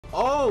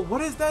Oh,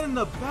 what is that in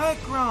the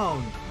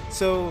background?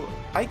 So,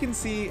 I can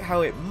see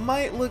how it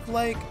might look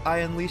like I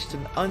unleashed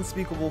an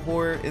unspeakable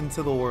horror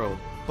into the world,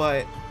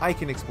 but I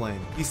can explain.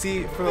 You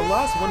see, for the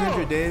last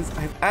 100 days,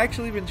 I've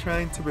actually been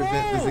trying to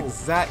prevent this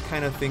exact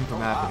kind of thing from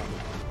happening.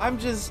 I'm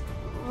just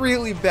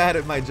really bad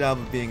at my job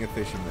of being a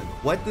fisherman.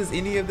 What does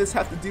any of this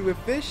have to do with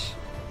fish?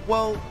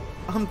 Well,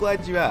 I'm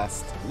glad you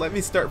asked. Let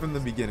me start from the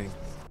beginning.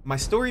 My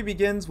story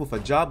begins with a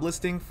job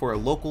listing for a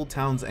local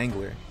town's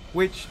angler,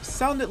 which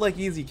sounded like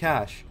easy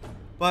cash.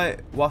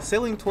 But while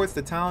sailing towards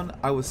the town,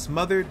 I was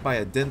smothered by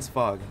a dense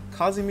fog,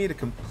 causing me to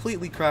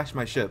completely crash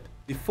my ship.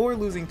 Before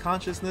losing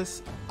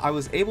consciousness, I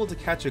was able to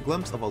catch a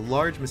glimpse of a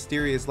large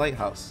mysterious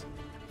lighthouse.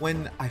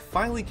 When I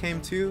finally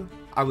came to,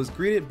 I was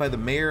greeted by the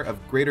mayor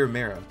of Greater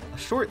Mara, a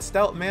short,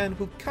 stout man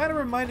who kinda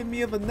reminded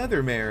me of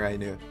another mayor I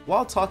knew.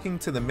 While talking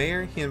to the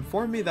mayor, he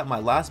informed me that my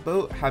last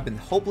boat had been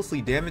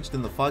hopelessly damaged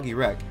in the foggy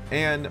wreck,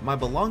 and my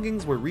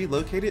belongings were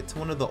relocated to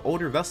one of the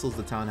older vessels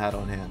the town had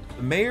on hand.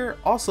 The mayor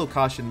also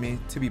cautioned me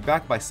to be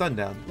back by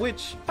sundown,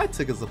 which I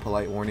took as a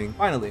polite warning.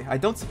 Finally, I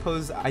don't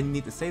suppose I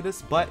need to say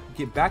this, but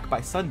get back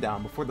by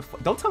sundown before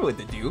don't tell me what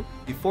to do!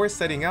 Before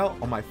setting out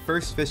on my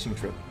first fishing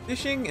trip.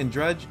 Fishing in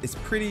Dredge is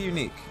pretty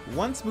unique.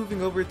 Once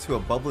moving over to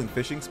a bubbling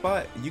fishing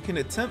spot, you can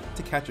attempt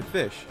to catch a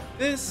fish.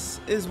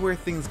 This is where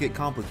things get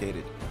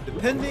complicated.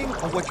 Depending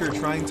on what you're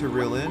trying to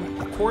reel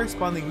in, a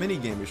corresponding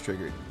minigame is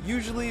triggered,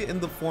 usually in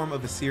the form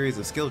of a series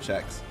of skill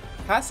checks.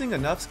 Passing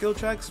enough skill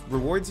checks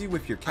rewards you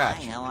with your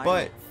catch,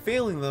 but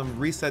failing them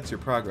resets your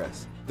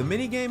progress. The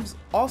minigames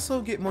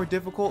also get more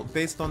difficult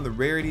based on the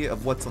rarity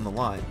of what's on the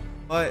line,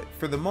 but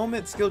for the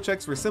moment skill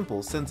checks were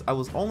simple since I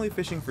was only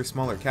fishing for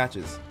smaller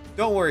catches.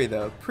 Don't worry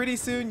though, pretty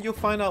soon you'll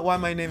find out why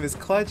my name is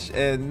Clutch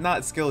and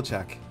not Skill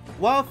Check.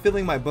 While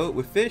filling my boat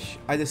with fish,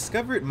 I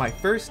discovered my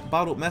first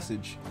bottled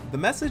message. The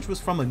message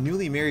was from a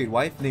newly married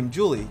wife named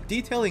Julie,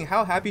 detailing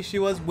how happy she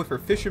was with her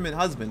fisherman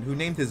husband who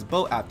named his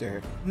boat after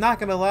her. Not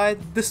gonna lie,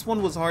 this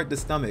one was hard to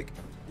stomach.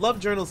 Love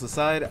journals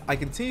aside, I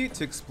continued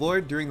to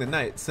explore during the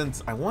night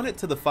since I wanted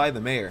to defy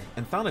the mayor,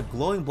 and found a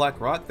glowing black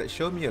rock that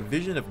showed me a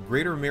vision of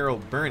Greater Mara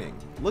burning.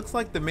 Looks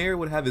like the mayor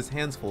would have his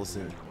hands full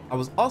soon. I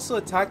was also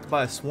attacked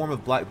by a swarm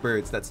of black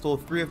birds that stole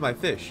 3 of my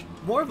fish.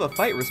 More of a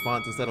fight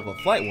response instead of a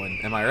flight one,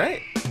 am I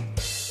right?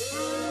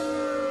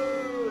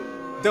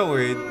 Don't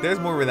worry, there's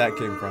more where that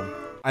came from.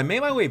 I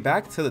made my way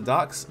back to the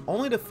docks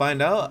only to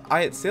find out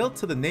I had sailed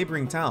to the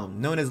neighboring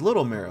town known as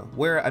Little Mara,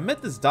 where I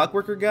met this dock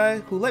worker guy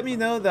who let me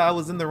know that I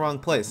was in the wrong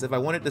place if I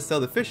wanted to sell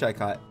the fish I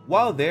caught.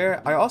 While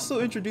there, I also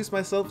introduced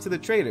myself to the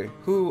trader,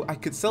 who I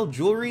could sell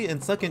jewelry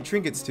and sunken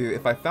trinkets to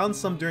if I found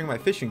some during my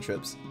fishing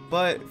trips.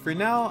 But for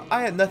now,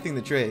 I had nothing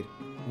to trade.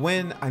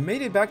 When I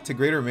made it back to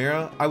Greater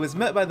Mara, I was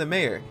met by the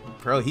mayor.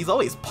 Bro, he's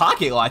always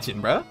pocket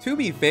watching, bro. To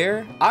be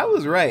fair, I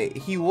was right.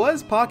 He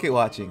was pocket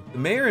watching. The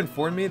mayor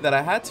informed me that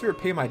I had to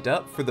repay my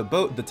debt for the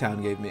boat the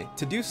town gave me.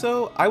 To do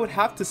so, I would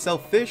have to sell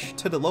fish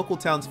to the local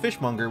town's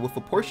fishmonger with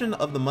a portion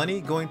of the money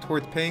going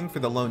towards paying for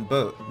the loaned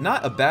boat.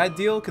 Not a bad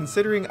deal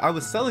considering I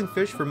was selling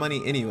fish for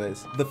money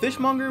anyways. The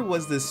fishmonger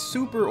was this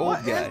super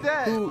old guy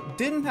who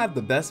didn't have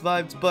the best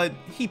vibes, but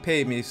he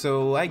paid me,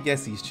 so I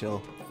guess he's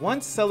chill.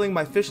 Once selling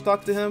my fish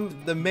stock to him,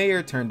 the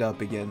mayor turned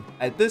up again.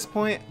 At this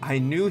point, I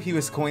knew he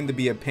was going to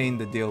be a pain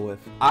to deal with.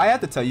 I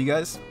have to tell you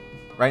guys,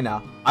 right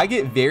now, I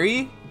get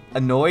very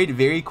annoyed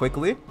very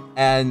quickly.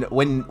 And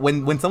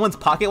when someone's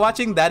pocket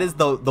watching, that is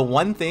the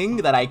one thing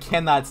that I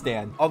cannot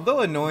stand.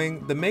 Although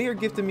annoying, the mayor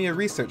gifted me a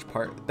research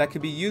part that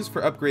could be used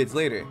for upgrades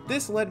later.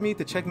 This led me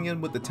to checking in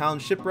with the town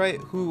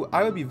shipwright, who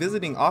I would be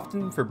visiting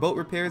often for boat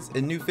repairs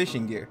and new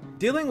fishing gear.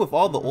 Dealing with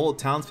all the old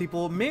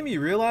townspeople made me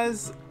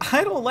realize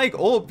I don't like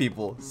old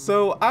people,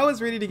 so I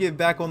was ready to get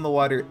back on the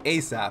water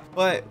ASAP.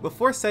 But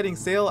before setting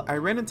sail, I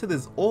ran into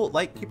this old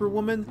lightkeeper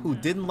woman who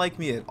didn't like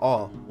me at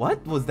all.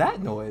 What was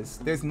that noise?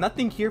 There's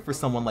nothing here for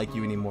someone like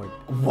you anymore.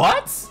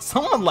 What?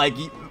 Someone like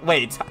you?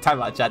 Wait,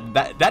 time out, chat.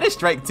 That is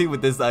strike 2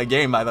 with this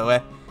game, by the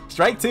way.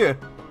 Strike 2.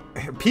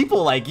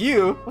 People like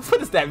you? What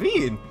does that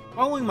mean?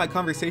 Following my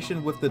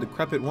conversation with the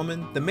decrepit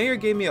woman, the mayor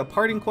gave me a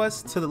parting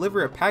quest to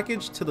deliver a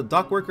package to the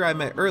dock worker I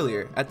met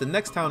earlier at the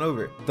next town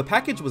over. The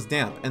package was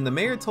damp, and the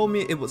mayor told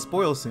me it would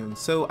spoil soon,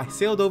 so I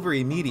sailed over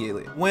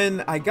immediately.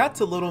 When I got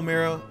to Little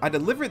Mara, I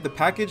delivered the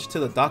package to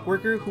the dock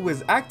worker, who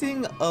was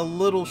acting a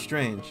little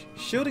strange,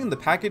 shielding the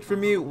package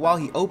from me while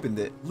he opened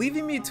it,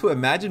 leaving me to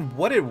imagine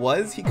what it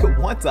was he could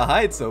want to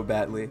hide so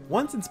badly.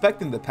 Once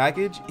inspecting the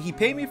package, he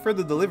paid me for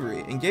the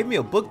delivery and gave me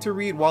a book to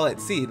read while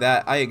at sea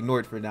that I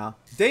ignored for now.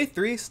 Day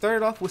 3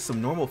 started off with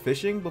some normal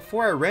fishing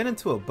before I ran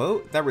into a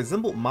boat that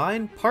resembled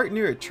mine parked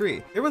near a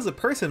tree. There was a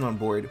person on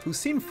board who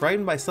seemed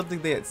frightened by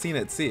something they had seen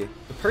at sea.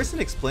 The person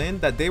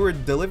explained that they were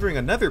delivering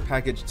another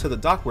package to the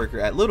dock worker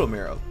at Little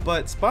Mara,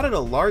 but spotted a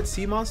large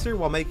sea monster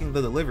while making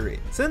the delivery.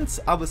 Since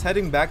I was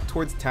heading back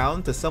towards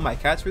town to sell my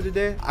catch for the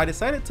day, I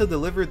decided to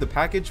deliver the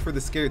package for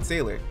the scared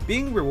sailor,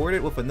 being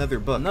rewarded with another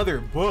book. Another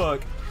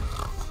book?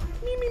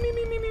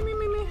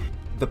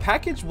 The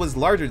package was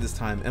larger this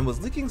time and was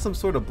leaking some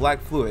sort of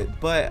black fluid,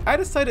 but I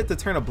decided to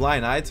turn a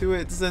blind eye to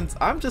it since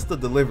I'm just a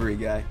delivery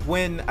guy.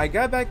 When I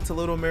got back to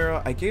Little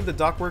Mirror, I gave the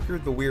dock worker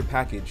the weird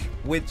package,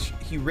 which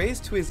he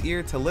raised to his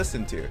ear to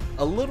listen to.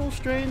 A little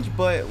strange,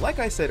 but like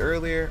I said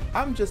earlier,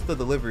 I'm just the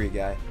delivery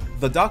guy.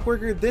 The dock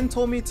worker then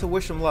told me to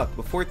wish him luck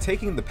before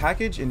taking the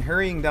package and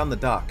hurrying down the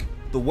dock.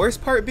 The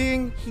worst part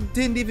being, he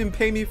didn't even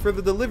pay me for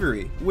the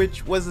delivery,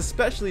 which was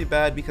especially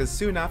bad because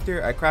soon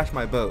after I crashed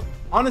my boat.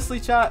 Honestly,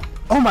 chat,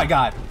 oh my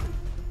god.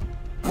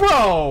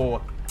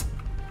 Bro!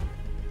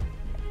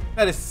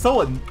 That is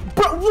so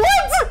bro,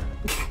 what?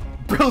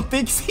 Bro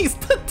thinks he's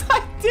the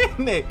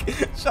Titanic.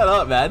 Shut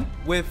up, man.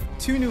 With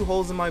 2 new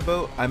holes in my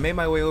boat, I made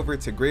my way over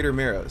to Greater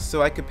Marrow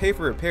so I could pay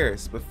for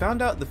repairs, but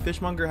found out the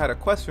fishmonger had a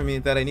quest for me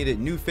that I needed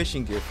new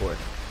fishing gear for.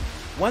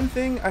 One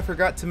thing I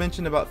forgot to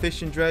mention about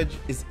fish and dredge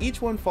is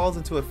each one falls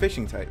into a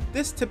fishing type.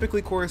 This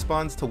typically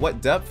corresponds to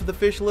what depth the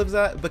fish lives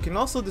at, but can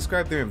also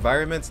describe their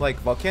environments like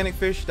volcanic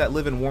fish that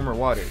live in warmer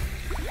water.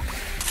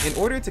 In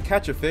order to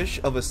catch a fish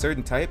of a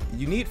certain type,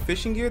 you need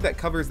fishing gear that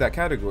covers that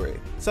category.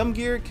 Some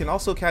gear can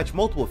also catch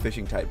multiple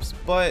fishing types,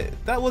 but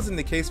that wasn't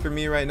the case for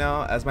me right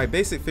now as my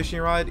basic fishing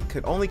rod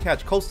could only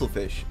catch coastal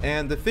fish,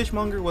 and the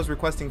fishmonger was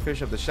requesting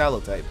fish of the shallow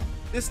type.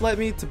 This led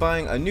me to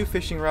buying a new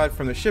fishing rod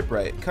from the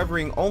shipwright,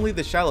 covering only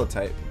the shallow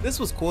type. This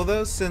was cool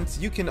though, since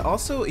you can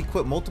also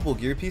equip multiple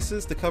gear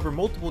pieces to cover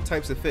multiple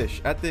types of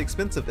fish at the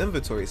expense of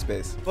inventory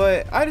space.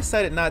 But I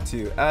decided not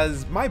to,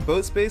 as my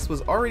boat space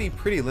was already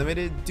pretty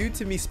limited due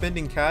to me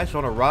spending cash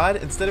on a rod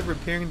instead of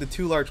repairing the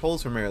 2 large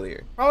holes from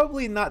earlier.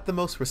 Probably not the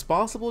most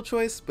responsible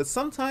choice, but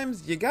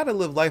sometimes you gotta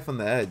live life on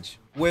the edge.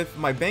 With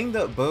my banged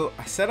up boat,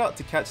 I set out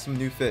to catch some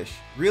new fish,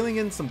 reeling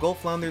in some gold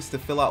flounders to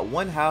fill out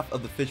one half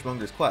of the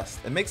fishmonger's quest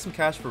and make some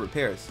cash for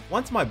repairs.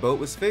 Once my boat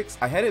was fixed,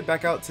 I headed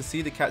back out to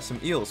sea to catch some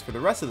eels for the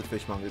rest of the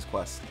fishmonger's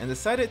quest and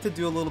decided to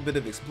do a little bit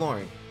of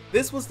exploring.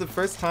 This was the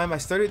first time I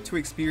started to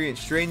experience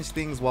strange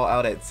things while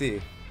out at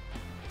sea.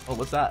 Oh,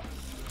 what's that?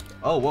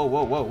 Oh, whoa,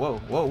 whoa, whoa, whoa,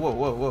 whoa, whoa,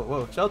 whoa, whoa,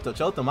 whoa,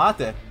 choto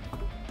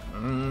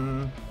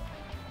mate.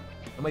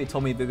 Somebody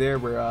told me that there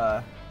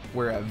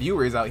were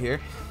viewers out here.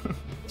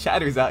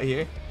 Chatters out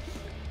here.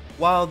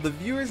 While the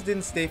viewers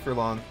didn't stay for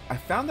long, I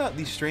found out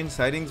these strange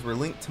sightings were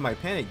linked to my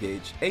panic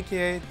gauge,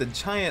 aka the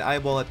giant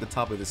eyeball at the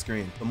top of the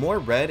screen. The more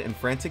red and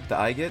frantic the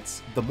eye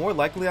gets, the more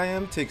likely I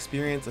am to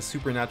experience a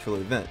supernatural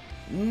event,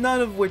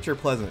 none of which are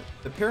pleasant.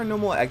 The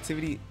paranormal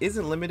activity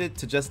isn't limited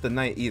to just the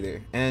night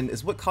either, and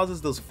is what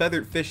causes those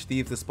feathered fish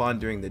thieves to spawn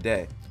during the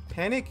day.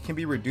 Panic can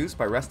be reduced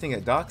by resting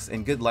at docks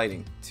and good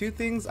lighting, 2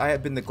 things I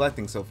have been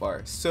neglecting so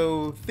far,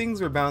 so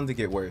things were bound to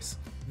get worse.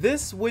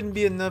 This wouldn't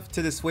be enough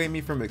to dissuade me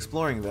from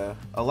exploring though,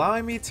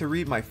 allowing me to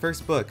read my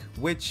first book,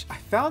 which I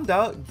found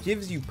out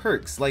gives you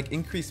perks like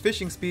increased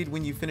fishing speed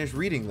when you finish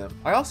reading them.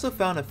 I also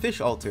found a fish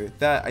altar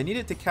that I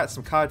needed to catch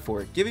some cod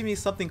for, giving me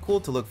something cool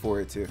to look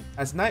forward to.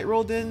 As night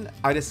rolled in,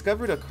 I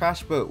discovered a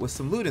crashed boat with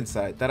some loot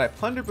inside that I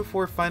plundered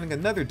before finding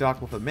another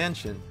dock with a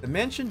mansion. The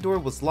mansion door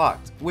was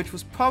locked, which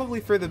was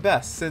probably for the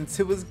best since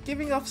it was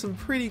giving off some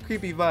pretty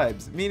creepy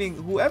vibes, meaning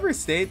whoever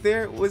stayed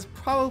there was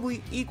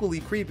probably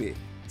equally creepy.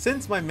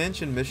 Since my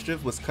mentioned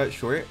mischief was cut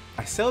short,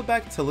 I sailed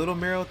back to Little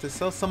Mirror to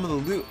sell some of the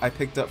loot I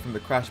picked up from the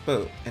crashed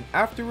boat, and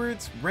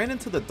afterwards ran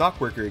into the dock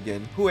worker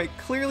again, who had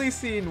clearly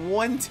seen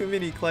one too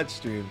many clutch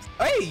streams.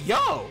 Hey,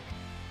 yo!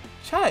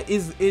 Chat,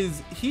 is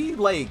he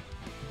like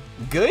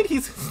good?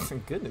 He's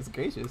goodness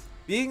gracious.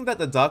 Being that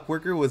the dock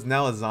worker was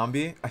now a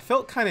zombie, I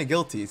felt kinda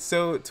guilty,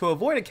 so to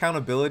avoid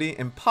accountability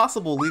and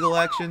possible legal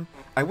action,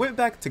 I went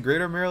back to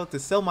Greater Mirror to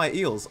sell my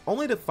eels,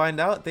 only to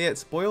find out they had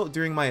spoiled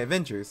during my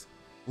adventures,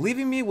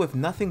 leaving me with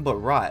nothing but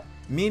rot,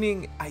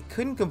 meaning I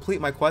couldn't complete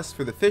my quest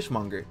for the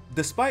fishmonger.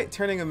 Despite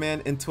turning a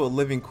man into a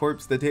living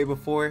corpse the day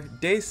before,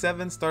 day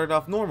 7 started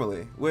off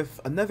normally, with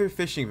another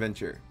fishing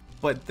venture.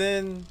 But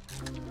then...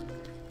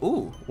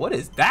 ooh, what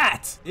is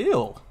that?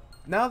 Ew.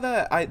 Now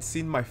that I'd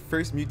seen my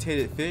first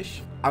mutated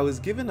fish, I was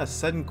given a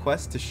sudden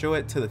quest to show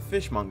it to the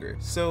fishmonger,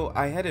 so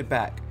I headed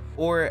back.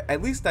 Or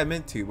at least I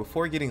meant to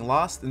before getting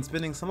lost and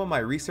spending some of my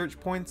research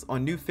points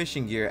on new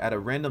fishing gear at a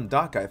random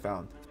dock I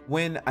found.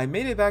 When I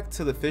made it back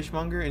to the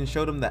fishmonger and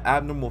showed him the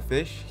abnormal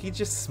fish, he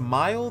just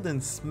smiled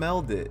and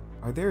smelled it.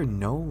 Are there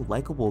no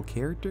likable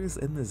characters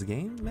in this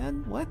game,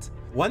 man? What?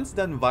 Once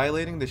done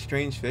violating the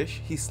strange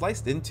fish, he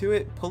sliced into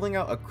it, pulling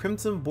out a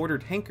crimson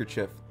bordered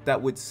handkerchief that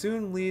would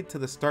soon lead to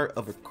the start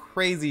of a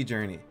crazy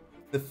journey.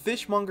 The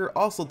fishmonger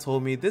also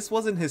told me this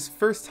wasn't his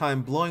first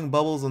time blowing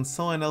bubbles on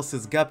someone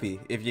else's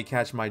guppy, if you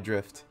catch my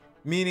drift.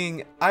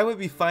 Meaning, I would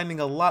be finding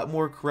a lot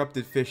more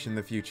corrupted fish in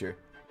the future.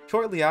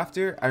 Shortly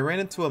after, I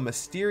ran into a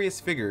mysterious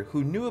figure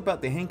who knew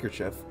about the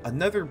handkerchief,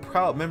 another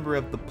proud member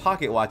of the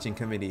pocket watching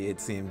committee it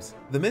seems.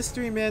 The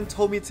mystery man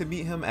told me to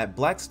meet him at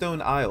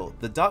Blackstone Isle,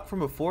 the dock from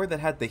before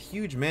that had the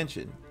huge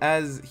mansion,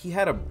 as he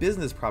had a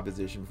business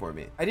proposition for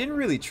me. I didn't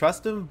really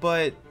trust him,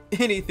 but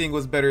anything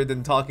was better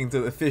than talking to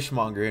the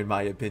fishmonger in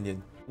my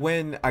opinion.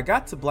 When I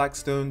got to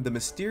Blackstone, the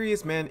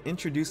mysterious man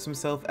introduced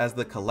himself as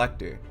the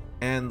Collector.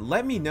 and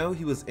let me know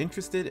he was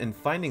interested in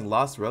finding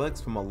lost relics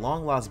from a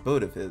long lost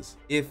boat of his.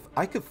 If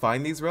I could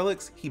find these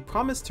relics, he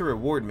promised to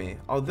reward me,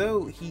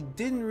 although he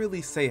didn't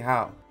really say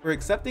how. For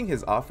accepting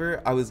his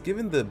offer, I was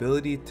given the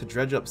ability to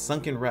dredge up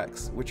sunken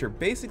wrecks, which are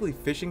basically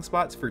fishing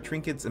spots for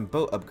trinkets and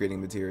boat upgrading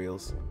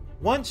materials.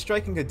 Once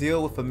striking a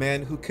deal with a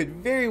man who could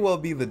very well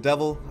be the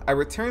devil, I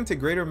returned to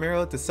Greater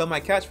Merrow to sell my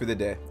catch for the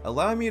day,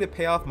 allowing me to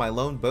pay off my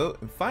lone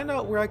boat and find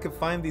out where I could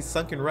find these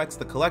sunken wrecks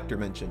the collector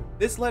mentioned.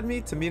 This led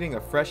me to meeting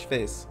a fresh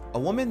face, a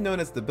woman known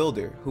as the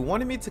Builder, who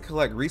wanted me to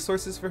collect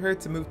resources for her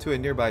to move to a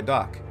nearby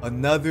dock.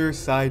 Another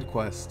side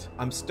quest.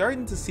 I'm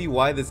starting to see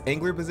why this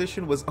angler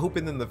position was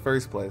open in the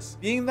first place.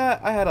 Being that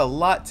I had a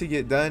lot to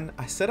get done,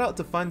 I set out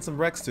to find some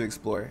wrecks to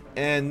explore,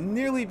 and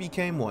nearly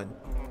became one.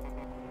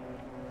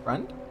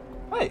 Friend?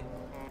 Hey,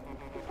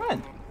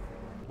 friend.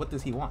 What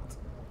does he want?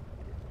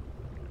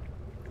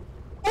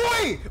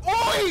 Oi!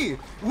 Oi!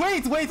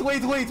 Wait.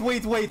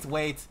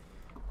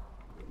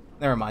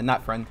 Never mind,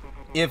 not friend.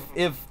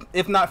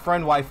 If not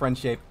friend, why friend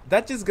shape?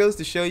 That just goes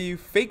to show you,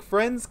 fake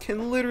friends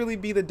can literally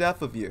be the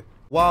death of you.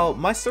 While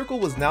my circle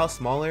was now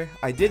smaller,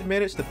 I did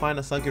manage to find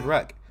a sunken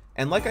wreck.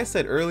 And like I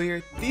said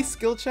earlier, these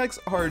skill checks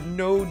are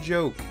no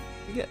joke.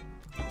 You get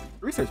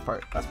research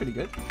part, that's pretty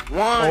good.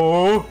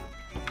 Oh!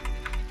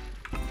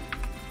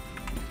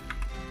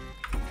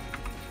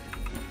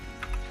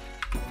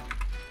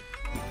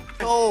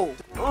 2,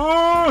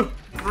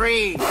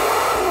 3,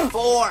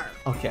 4.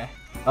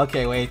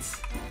 Okay, wait.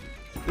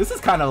 This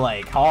is kind of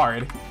like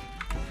hard.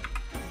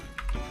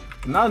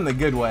 Not in the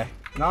good way.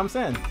 Know what I'm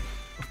saying?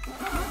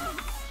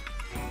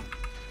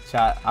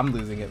 Chat, I'm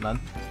losing it, man.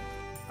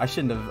 I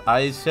should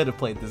have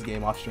played this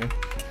game off stream.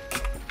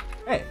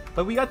 Hey,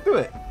 but we got through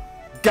it.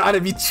 Gotta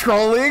be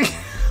trolling.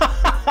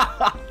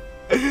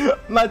 I'm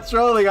not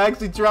trolling, I'm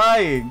actually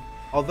trying.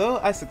 Although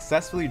I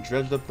successfully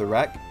dredged up the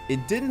wreck,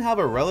 it didn't have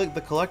a relic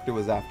the collector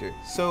was after,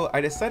 so I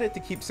decided to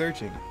keep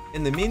searching.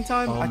 In the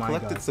meantime, I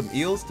collected some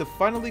eels to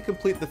finally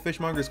complete the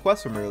fishmonger's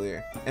quest from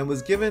earlier, and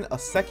was given a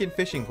second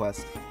fishing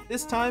quest.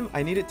 This time,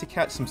 I needed to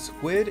catch some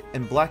squid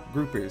and black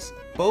groupers,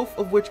 both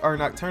of which are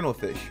nocturnal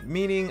fish,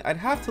 meaning I'd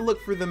have to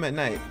look for them at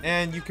night,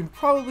 and you can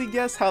probably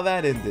guess how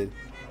that ended.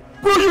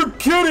 Bro, you're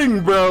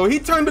kidding, bro! He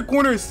turned the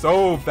corner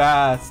so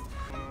fast!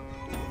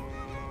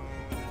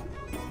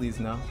 Please,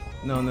 no.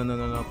 No.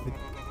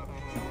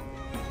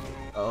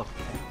 Oh,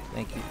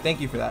 thank you.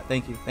 Thank you for that.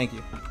 Thank you.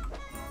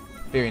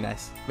 Very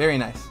nice.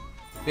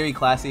 Very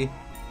classy.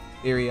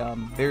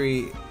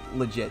 Very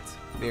legit.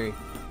 Very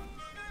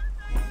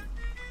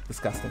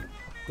disgusting.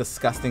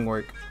 Disgusting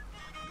work.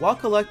 While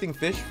collecting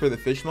fish for the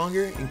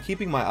fishmonger and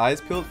keeping my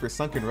eyes peeled for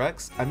sunken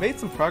wrecks, I made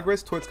some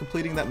progress towards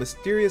completing that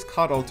mysterious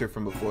cod altar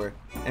from before,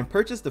 and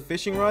purchased a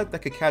fishing rod that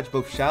could catch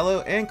both shallow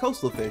and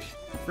coastal fish,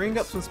 freeing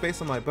up some space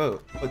on my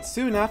boat. But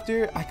soon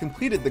after, I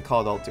completed the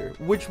cod altar,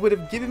 which would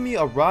have given me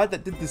a rod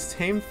that did the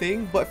same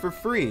thing but for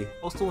free.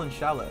 Coastal and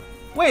shallow.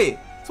 Wait!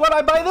 So why'd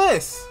I buy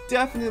this?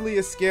 Definitely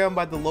a scam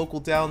by the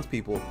local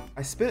townspeople.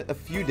 I spent a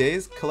few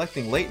days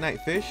collecting late night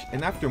fish,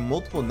 and after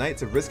multiple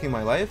nights of risking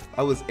my life,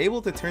 I was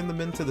able to turn them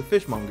into the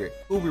fishmonger,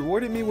 who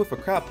rewarded me with a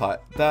crab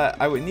pot that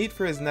I would need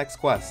for his next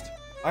quest.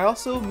 I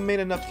also made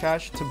enough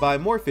cash to buy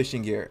more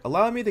fishing gear,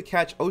 allowing me to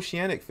catch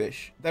oceanic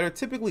fish that are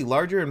typically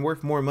larger and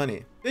worth more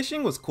money.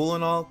 Fishing was cool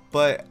and all,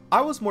 but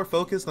I was more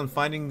focused on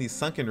finding these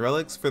sunken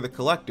relics for the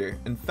collector,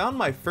 and found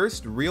my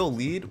first real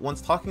lead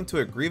once talking to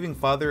a grieving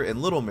father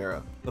in Little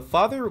Merrow. The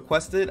father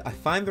requested I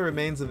find the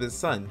remains of his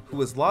son, who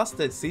was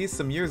lost at sea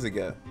some years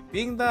ago.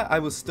 Being that I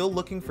was still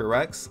looking for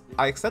wrecks,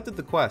 I accepted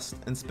the quest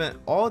and spent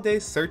all day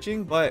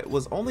searching, but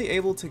was only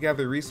able to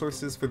gather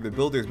resources for the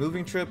builder's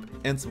moving trip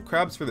and some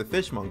crabs for the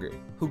fishmonger,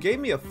 who gave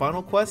me a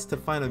final quest to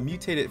find a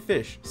mutated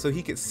fish so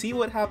he could see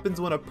what happens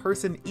when a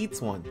person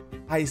eats one.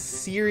 I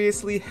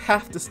seriously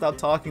have to stop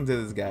talking to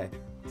this guy.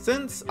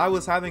 Since I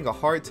was having a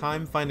hard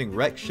time finding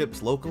wrecked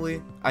ships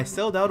locally, I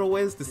sailed out a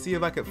ways to see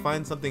if I could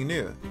find something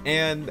new,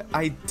 and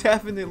I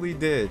definitely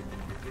did.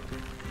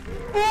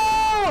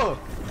 Oh!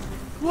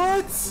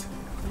 What?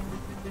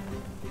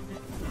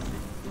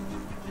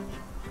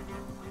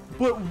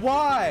 But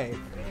why?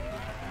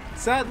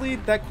 Sadly,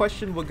 that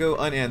question would go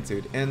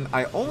unanswered, and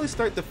I only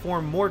start to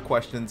form more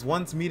questions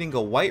once meeting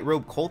a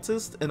white-robed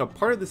cultist in a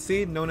part of the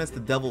sea known as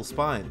the Devil's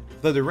Spine.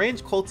 The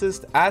deranged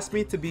cultist asked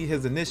me to be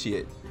his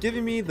initiate,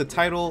 giving me the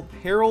title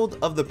Herald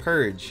of the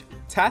Purge,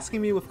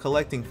 tasking me with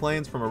collecting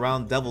flames from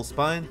around Devil's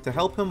Spine to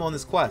help him on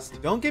his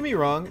quest. Don't get me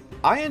wrong,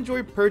 I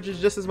enjoy purges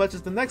just as much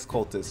as the next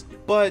cultist,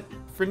 but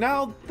for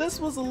now, this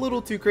was a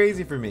little too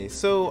crazy for me,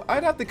 so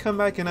I'd have to come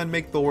back and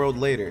unmake the world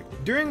later.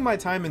 During my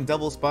time in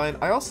Devil's Spine,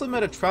 I also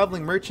met a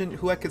traveling merchant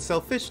who I could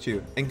sell fish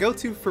to and go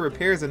to for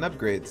repairs and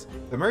upgrades.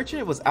 The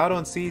merchant was out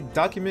on sea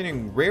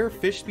documenting rare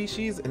fish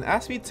species and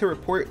asked me to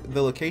report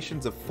the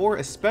locations of 4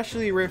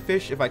 especially rare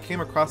fish if I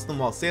came across them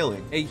while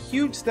sailing. A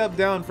huge step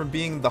down from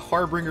being the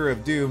harbinger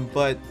of doom,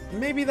 but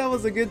maybe that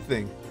was a good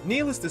thing.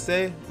 Needless to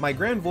say, my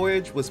grand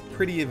voyage was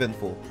pretty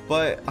eventful,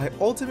 but I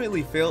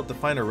ultimately failed to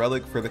find a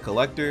relic for the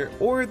collector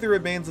or the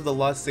remains of the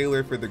lost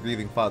sailor for the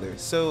grieving father,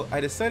 so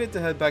I decided to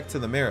head back to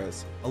the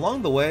Marrows.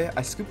 Along the way,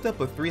 I scooped up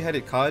a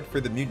 3-headed cod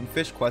for the mutant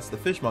fish quest the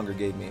fishmonger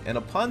gave me, and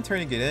upon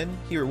turning it in,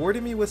 he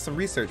rewarded me with some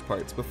research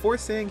parts before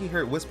saying he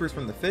heard whispers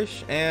from the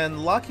fish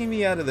and locking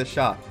me out of the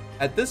shop.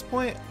 At this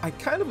point, I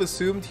kind of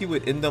assumed he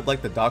would end up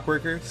like the dock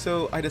worker,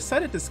 so I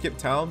decided to skip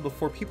town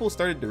before people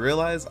started to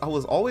realize I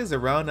was always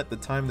around at the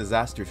time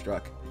disaster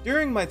struck.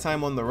 During my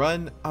time on the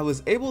run, I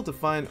was able to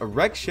find a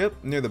wrecked ship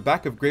near the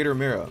back of Greater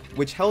Marrow,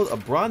 which held a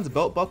bronze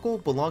belt buckle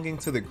belonging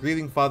to the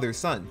grieving father's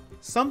son.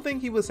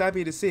 Something he was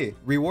happy to see,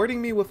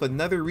 rewarding me with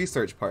another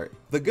research part.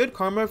 The good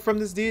karma from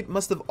this deed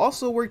must have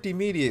also worked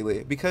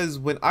immediately, because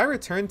when I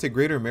returned to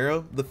Greater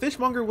Marrow, the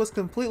fishmonger was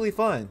completely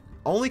fine,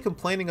 only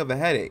complaining of a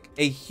headache.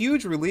 A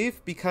huge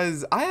relief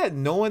because I had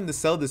no one to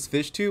sell this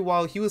fish to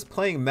while he was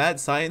playing mad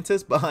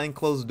scientist behind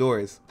closed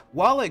doors.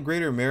 While at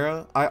Greater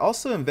Marrow, I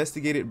also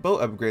investigated boat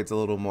upgrades a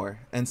little more,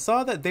 and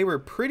saw that they were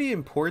pretty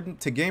important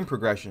to game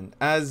progression,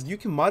 as you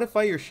can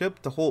modify your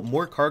ship to hold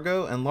more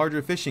cargo and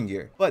larger fishing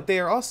gear. But they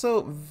are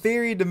also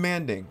very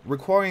demanding,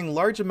 requiring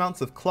large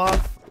amounts of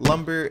cloth,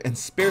 lumber, and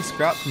spare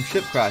scrap from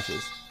ship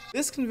crashes.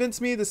 This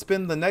convinced me to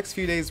spend the next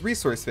few days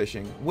resource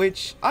fishing,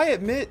 which I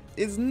admit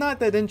is not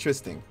that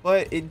interesting,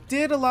 but it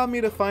did allow me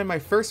to find my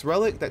first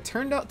relic that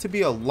turned out to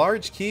be a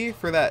large key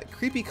for that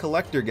creepy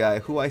collector guy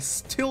who I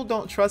still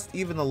don't trust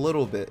even a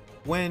little bit.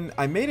 When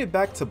I made it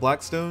back to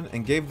Blackstone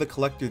and gave the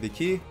collector the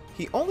key,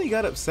 he only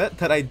got upset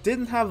that I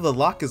didn't have the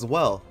lock as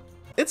well.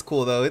 It's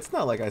cool though, it's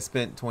not like I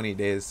spent 20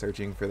 days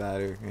searching for that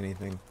or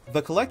anything.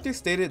 The collector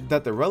stated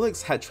that the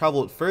relics had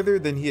traveled further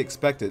than he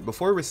expected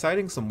before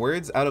reciting some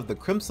words out of the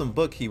crimson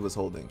book he was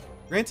holding,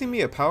 granting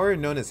me a power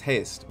known as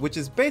haste, which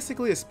is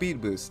basically a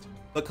speed boost.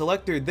 The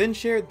collector then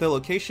shared the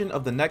location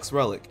of the next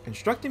relic,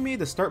 instructing me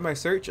to start my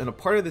search in a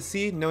part of the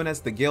sea known as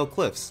the Gale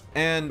Cliffs,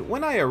 and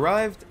when I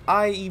arrived,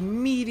 I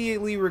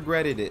immediately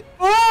regretted it.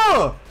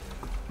 Oh!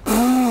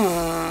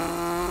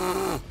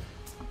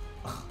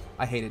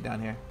 I hate it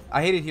down here.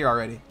 I hate it here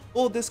already.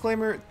 Full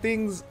disclaimer,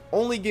 things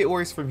only get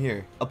worse from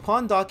here.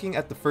 Upon docking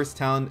at the first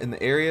town in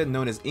the area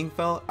known as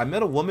Ingfell, I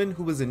met a woman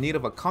who was in need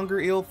of a conger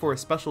eel for a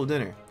special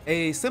dinner.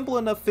 A simple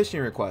enough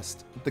fishing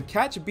request. The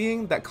catch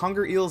being that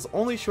conger eels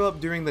only show up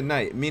during the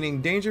night,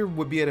 meaning danger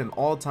would be at an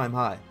all-time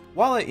high.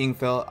 While at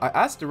Ingfell, I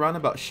asked around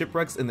about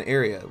shipwrecks in the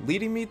area,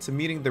 leading me to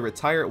meeting the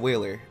retired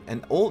whaler,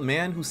 an old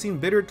man who seemed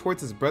bitter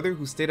towards his brother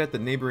who stayed at the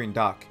neighboring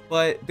dock.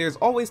 But there's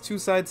always two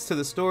sides to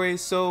the story,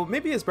 so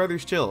maybe his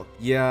brother's chill.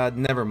 Yeah,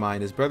 never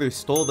mind, his brother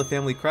stole the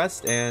family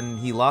crest and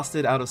he lost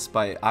it out of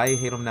spite. I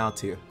hate him now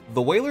too.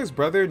 The whaler's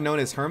brother, known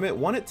as Hermit,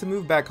 wanted to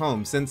move back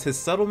home since his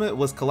settlement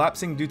was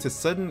collapsing due to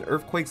sudden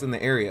earthquakes in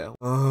the area.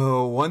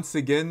 Oh, once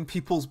again,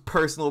 people's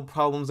personal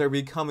problems are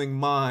becoming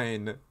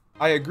mine.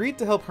 I agreed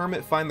to help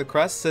Hermit find the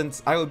crest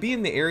since I would be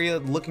in the area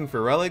looking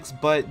for relics,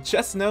 but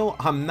just know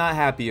I'm not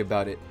happy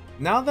about it.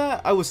 Now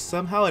that I was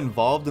somehow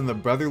involved in the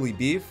brotherly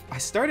beef, I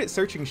started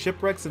searching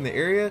shipwrecks in the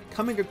area,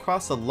 coming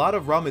across a lot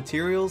of raw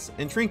materials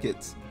and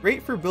trinkets.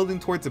 Great for building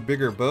towards a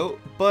bigger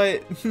boat,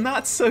 but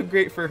not so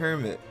great for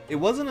Hermit. It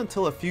wasn't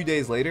until a few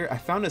days later I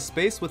found a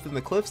space within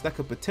the cliffs that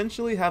could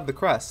potentially have the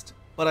crest.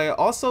 But I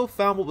also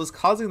found what was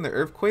causing the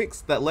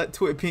earthquakes that led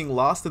to it being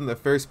lost in the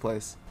first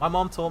place. My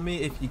mom told me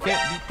if you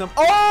can't beat them—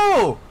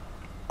 Oh!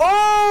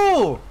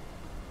 Oh!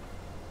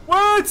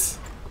 What?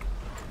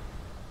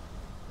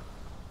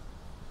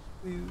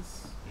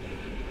 Please.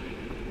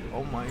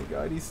 Oh my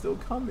god, he's still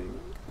coming.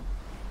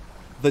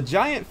 The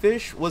giant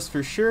fish was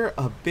for sure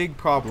a big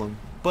problem,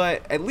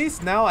 but at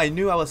least now I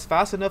knew I was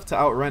fast enough to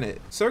outrun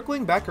it.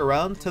 Circling back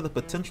around to the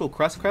potential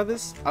crest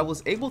crevice, I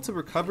was able to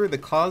recover the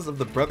cause of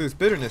the brothers'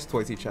 bitterness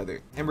towards each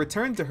other, and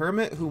returned to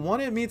Hermit, who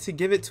wanted me to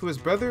give it to his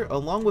brother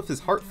along with his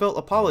heartfelt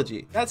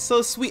apology. That's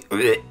so sweet.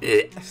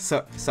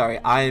 Sorry,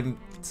 I'm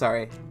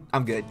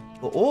good.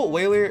 The old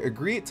whaler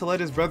agreed to let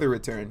his brother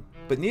return,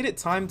 but needed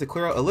time to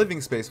clear out a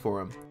living space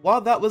for him.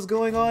 While that was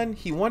going on,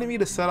 he wanted me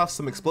to set off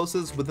some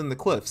explosives within the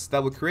cliffs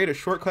that would create a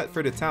shortcut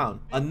for the town.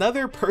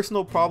 Another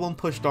personal problem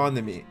pushed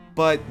onto me,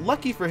 but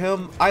lucky for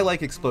him, I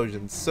like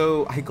explosions,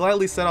 so I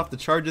gladly set off the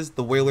charges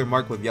the whaler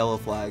marked with yellow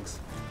flags.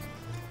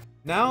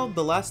 Now,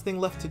 the last thing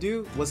left to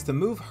do was to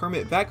move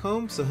Hermit back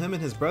home so him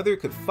and his brother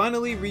could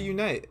finally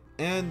reunite.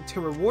 And to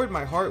reward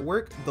my hard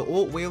work, the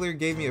old whaler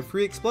gave me a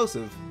free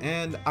explosive,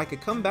 and I could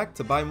come back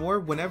to buy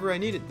more whenever I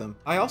needed them.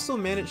 I also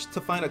managed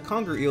to find a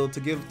conger eel to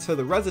give to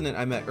the resident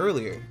I met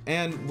earlier,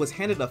 and was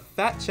handed a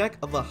fat check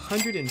of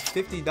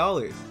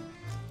 $150.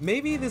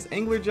 Maybe this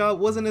angler job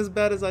wasn't as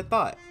bad as I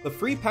thought. The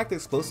free packed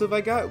explosive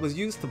I got was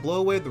used to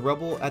blow away the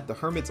rubble at the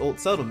Hermit's old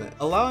settlement,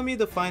 allowing me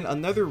to find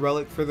another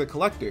relic for the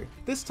collector.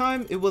 This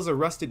time it was a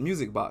rusted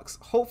music box.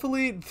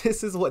 Hopefully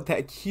this is what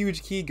that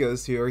huge key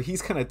goes to, or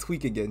he's gonna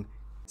tweak again.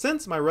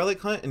 Since my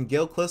relic hunt in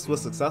Gale Cliffs was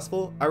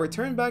successful, I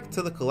returned back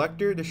to the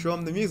collector to show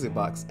him the music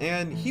box,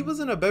 and he was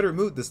in a better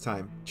mood this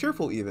time,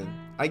 cheerful even.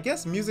 I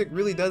guess music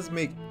really does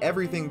make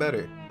everything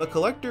better. The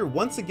collector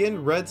once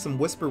again read some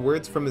whisper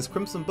words from his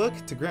crimson book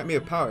to grant me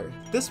a power,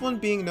 this one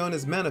being known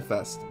as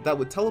Manifest, that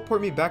would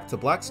teleport me back to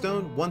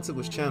Blackstone once it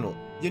was channeled.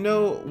 You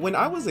know, when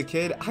I was a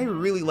kid, I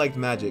really liked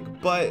magic,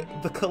 but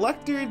the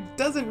collector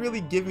doesn't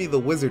really give me the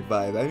wizard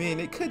vibe. I mean,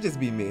 it could just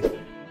be me.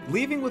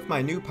 Leaving with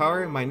my new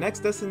power, my next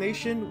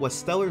destination was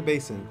Stellar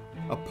Basin,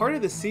 a part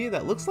of the sea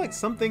that looks like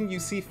something you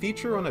see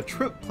feature on a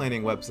trip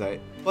planning website.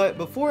 But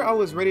before I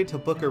was ready to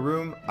book a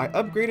room, I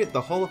upgraded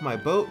the hull of my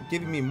boat,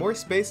 giving me more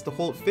space to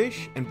hold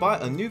fish, and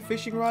bought a new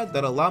fishing rod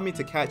that allowed me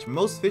to catch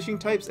most fishing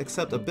types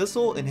except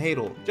Abyssal and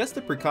Hadal, just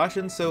a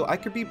precaution so I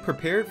could be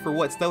prepared for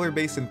what Stellar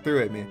Basin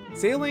threw at me.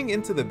 Sailing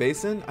into the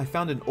basin, I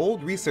found an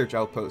old research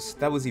outpost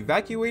that was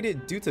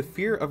evacuated due to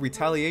fear of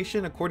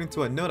retaliation according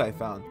to a note I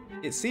found.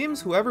 It seems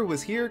whoever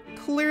was here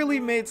clearly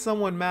made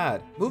someone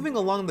mad. Moving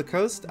along the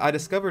coast, I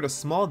discovered a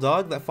small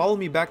dog that followed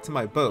me back to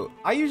my boat.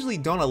 I usually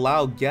don't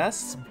allow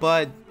guests,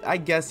 but I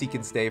guess he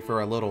can stay for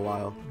a little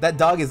while. That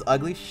dog is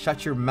ugly.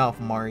 Shut your mouth,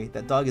 Mari.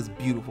 That dog is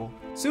beautiful.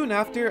 Soon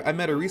after, I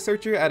met a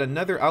researcher at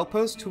another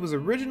outpost who was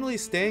originally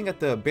staying at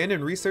the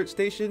abandoned research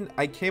station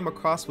I came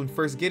across when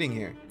first getting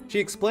here. She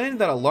explained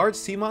that a large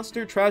sea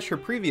monster trashed her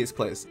previous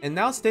place and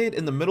now stayed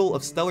in the middle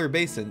of Stellar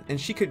Basin,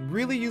 and she could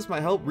really use my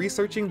help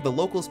researching the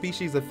local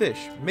species of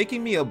fish,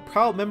 making me a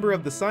proud member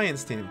of the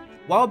science team.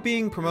 While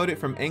being promoted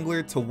from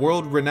angler to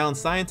world-renowned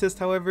scientist,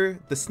 however,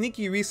 the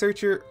sneaky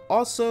researcher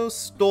also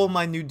stole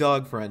my new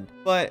dog friend.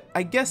 But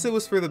I guess it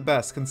was for the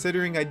best,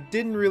 considering I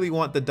didn't really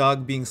want the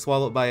dog being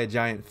swallowed by a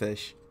giant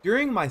fish.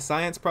 During my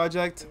science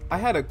project, I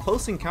had a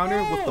close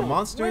encounter with the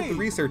monster the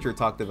researcher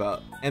talked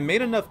about, and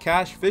made enough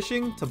cash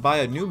fishing to buy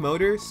a new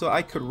motor so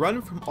I could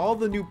run from all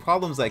the new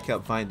problems I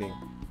kept finding.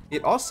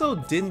 It also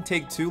didn't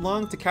take too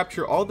long to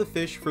capture all the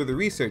fish for the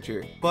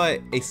researcher, but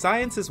a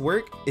scientist's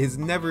work is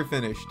never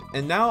finished,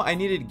 and now I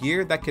needed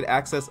gear that could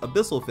access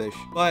abyssal fish.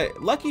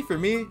 But lucky for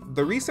me,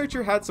 the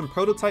researcher had some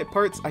prototype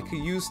parts I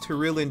could use to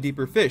reel in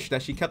deeper fish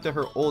that she kept at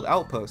her old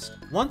outpost.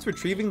 Once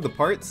retrieving the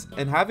parts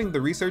and having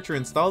the researcher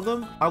install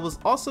them, I was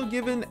also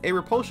given a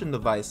repulsion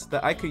device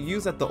that I could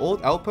use at the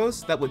old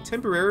outpost that would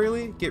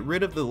temporarily get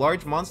rid of the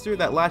large monster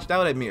that lashed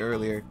out at me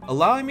earlier,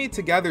 allowing me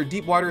to gather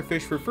deep water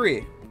fish for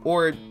free.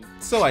 Or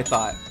so I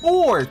thought.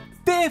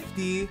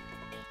 $450?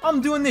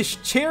 I'm doing this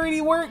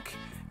charity work?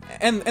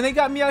 And they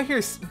got me out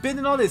here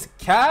spending all this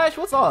cash?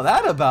 What's all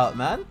that about,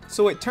 man?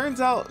 So it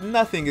turns out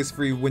nothing is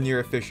free when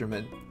you're a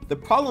fisherman. The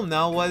problem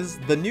now was,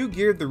 the new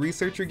gear the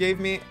researcher gave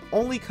me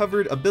only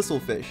covered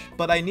abyssal fish,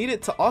 but I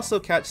needed to also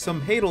catch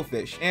some hadal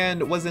fish,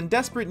 and was in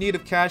desperate need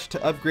of cash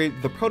to upgrade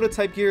the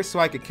prototype gear so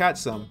I could catch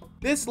some.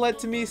 This led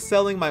to me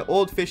selling my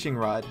old fishing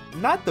rod.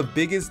 Not the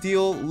biggest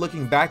deal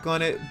looking back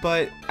on it,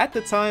 but at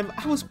the time,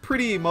 I was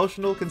pretty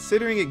emotional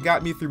considering it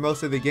got me through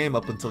most of the game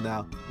up until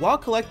now. While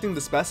collecting the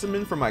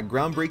specimen for my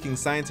groundbreaking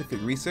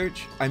scientific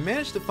research, I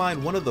managed to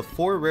find one of the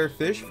 4 rare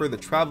fish for the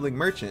traveling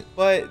merchant,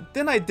 but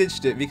then I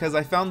ditched it because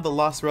I found the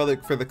lost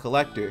relic for the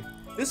collector.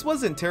 This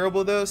wasn't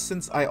terrible though,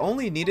 since I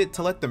only needed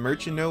to let the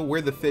merchant know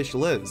where the fish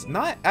lives,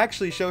 not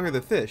actually show her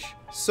the fish.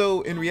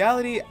 So in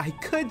reality, I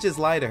could just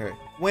lie to her.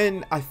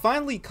 When I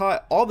finally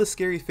caught all the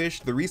scary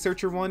fish the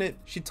researcher wanted,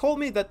 she told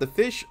me that the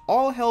fish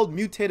all held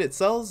mutated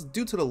cells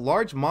due to the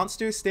large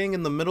monster staying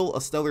in the middle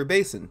of Stellar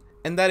Basin,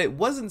 and that it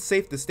wasn't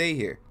safe to stay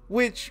here,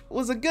 which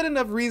was a good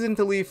enough reason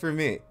to leave for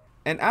me.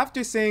 And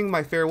after saying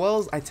my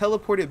farewells, I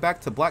teleported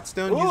back to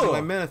Blackstone using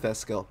my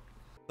manifest skill.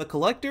 The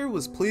collector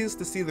was pleased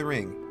to see the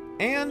ring.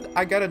 And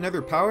I got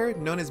another power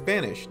known as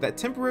Banish that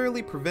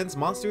temporarily prevents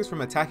monsters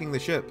from attacking the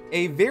ship.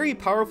 A very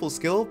powerful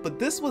skill, but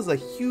this was a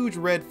huge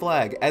red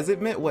flag as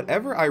it meant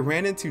whatever I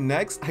ran into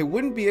next, I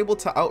wouldn't be able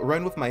to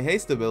outrun with my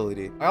haste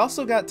ability. I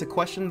also got to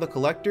question the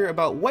collector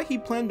about what he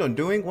planned on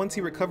doing once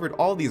he recovered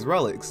all these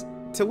relics,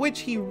 to which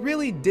he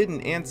really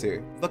didn't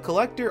answer. The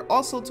collector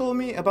also told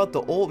me about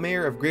the old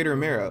mayor of Greater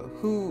Mara,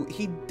 who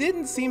he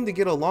didn't seem to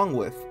get along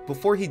with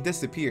before he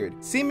disappeared,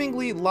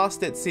 seemingly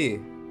lost at sea.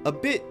 A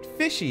bit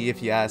fishy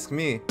if you ask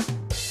me.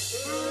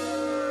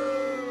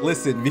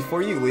 Listen,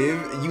 before you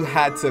leave, you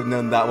had to have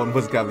known that one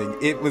was coming.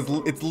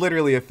 It's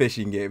literally a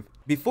fishing game.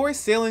 Before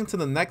sailing to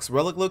the next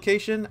relic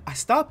location, I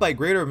stopped by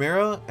Greater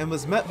Mara and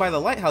was met by the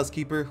lighthouse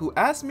keeper who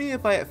asked me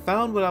if I had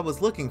found what I was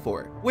looking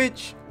for,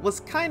 which was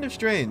kind of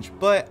strange,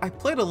 but I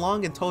played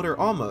along and told her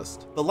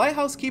almost. The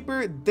lighthouse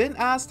keeper then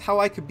asked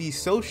how I could be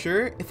so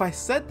sure if I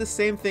said the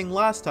same thing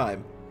last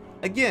time.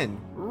 Again,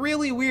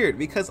 really weird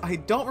because I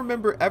don't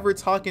remember ever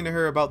talking to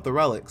her about the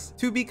relics.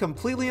 To be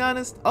completely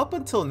honest, up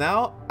until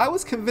now, I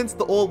was convinced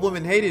the old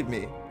woman hated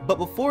me. But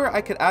before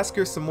I could ask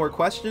her some more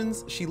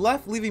questions, she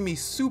left leaving me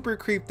super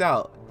creeped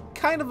out.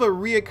 kind of a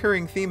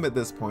reoccurring theme at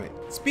this point.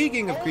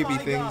 Speaking of creepy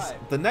things,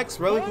 the next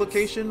relic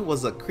location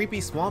was a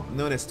creepy swamp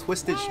known as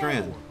Twisted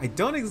Strand. I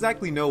don't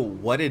exactly know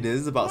what it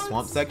is about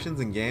swamp sections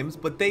in games,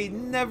 but they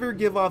never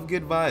give off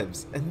good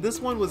vibes, and this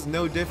one was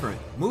no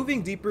different.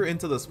 Moving deeper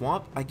into the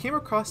swamp, I came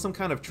across some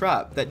kind of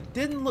trap that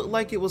didn't look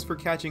like it was for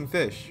catching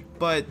fish,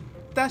 but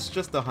that's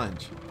just a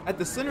hunch. At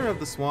the center of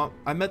the swamp,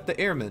 I met the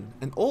Airman,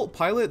 an old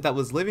pilot that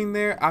was living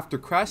there after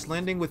crash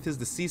landing with his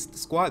deceased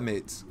squad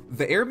mates.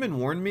 The Airman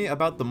warned me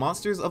about the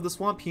monsters of the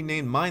swamp he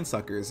named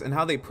Minesuckers and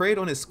how they preyed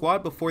on his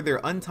squad before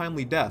their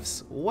untimely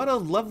deaths. What a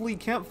lovely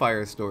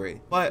campfire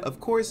story. But of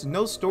course,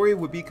 no story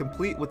would be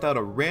complete without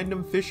a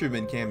random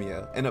fisherman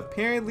cameo, and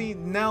apparently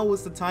now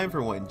was the time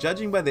for one,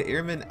 judging by the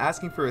Airman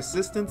asking for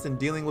assistance in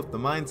dealing with the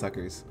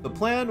Minesuckers. The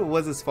plan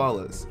was as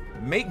follows: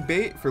 make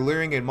bait for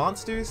luring in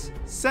monsters,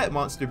 set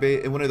monster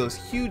bait in one of those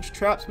huge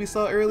traps we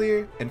saw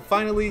earlier, and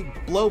finally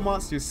blow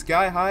monsters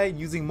sky high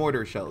using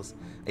mortar shells.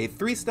 A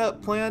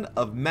 3-step plan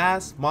of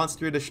mass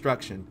monster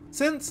destruction.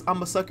 Since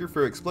I'm a sucker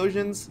for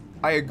explosions,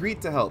 I agreed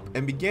to help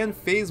and began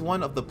phase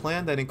 1 of the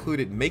plan that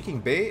included making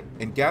bait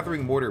and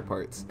gathering mortar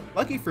parts.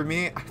 Lucky for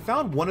me, I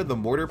found one of the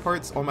mortar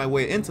parts on my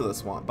way into the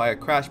swamp by a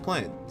crashed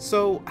plane,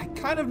 so I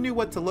kind of knew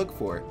what to look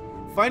for,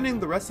 finding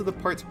the rest of the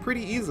parts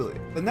pretty easily.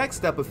 The next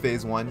step of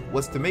phase 1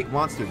 was to make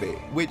monster bait,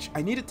 which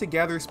I needed to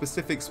gather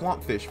specific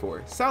swamp fish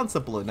for. Sounds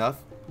simple enough,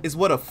 is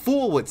what a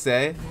fool would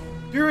say.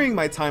 During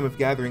my time of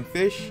gathering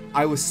fish,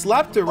 I was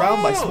slapped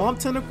around by swamp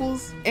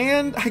tentacles,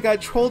 and I got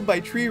trolled by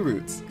tree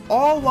roots,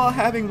 all while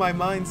having my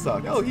mind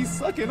sucked. Yo, he's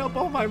sucking up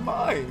all my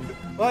mind.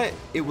 But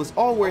it was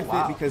all worth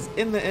it because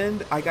in the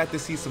end, I got to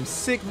see some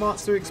sick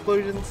monster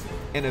explosions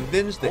and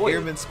avenge the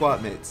Airman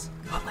squad mates.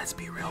 But let's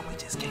be real, we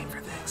just came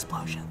for the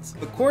explosions.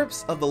 The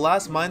corpse of the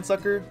last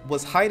Minesucker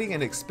was hiding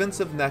an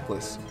expensive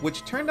necklace,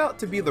 which turned out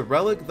to be the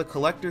relic the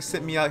collector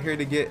sent me out here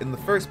to get in the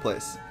first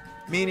place,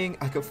 meaning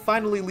I could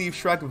finally leave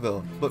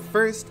Shrekville. But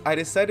first, I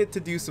decided to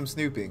do some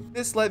snooping.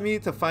 This led me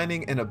to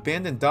finding an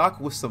abandoned dock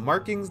with some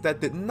markings that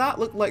did not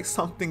look like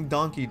something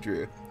Donkey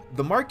drew.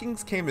 The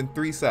markings came in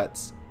 3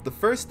 sets. The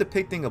first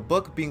depicting a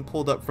book being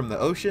pulled up from the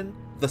ocean,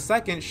 the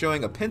second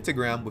showing a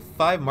pentagram with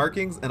 5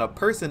 markings and a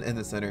person in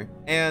the center,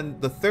 and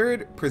the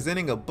third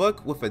presenting a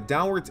book with a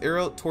downwards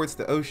arrow towards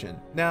the ocean.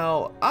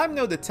 Now, I'm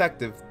no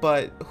detective,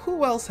 but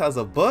who else has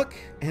a book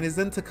and is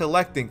into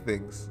collecting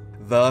things?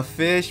 The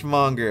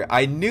fishmonger.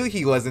 I knew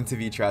he wasn't to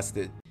be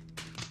trusted.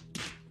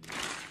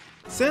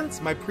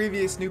 Since my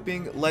previous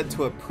snooping led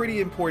to a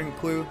pretty important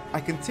clue, I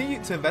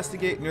continued to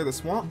investigate near the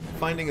swamp,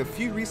 finding a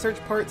few research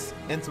parts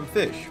and some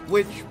fish,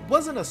 which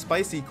wasn't a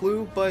spicy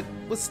clue, but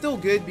was still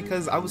good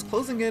because I was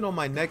closing in on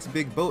my next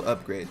big boat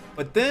upgrade.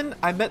 But then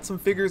I met some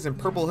figures in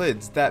purple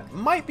hoods that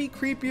might be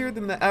creepier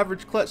than the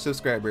average Clutch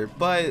subscriber,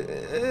 but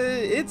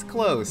it's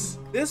close.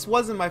 This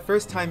wasn't my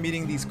first time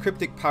meeting these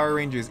cryptic Power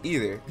Rangers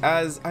either,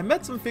 as I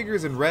met some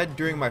figures in red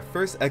during my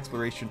first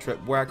exploration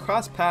trip where I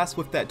crossed paths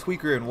with that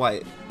tweaker in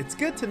white. It's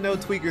good to know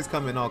tweakers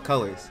come in all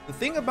colors. The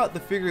thing about the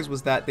figures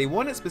was that they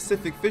wanted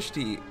specific fish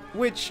to eat,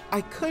 which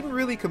I couldn't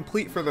really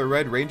complete for the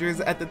Red Rangers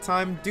at the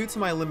time due to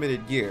my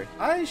limited gear.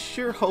 I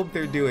sure hope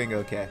they're doing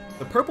okay.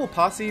 The purple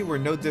posse were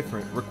no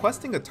different,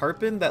 requesting a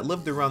tarpon that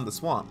lived around the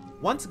swamp.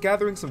 Once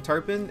gathering some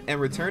tarpon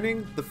and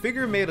returning, the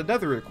figure made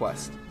another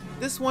request,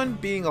 this one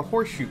being a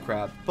horseshoe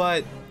crab,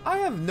 but I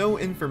have no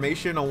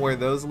information on where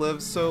those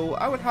live, so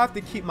I would have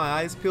to keep my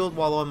eyes peeled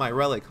while on my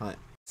relic hunt.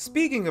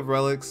 Speaking of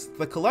relics,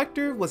 the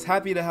collector was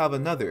happy to have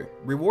another,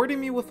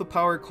 rewarding me with a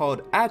power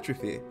called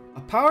Atrophy,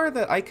 a power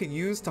that I could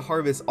use to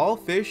harvest all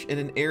fish in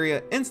an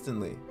area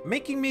instantly,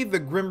 making me the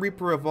Grim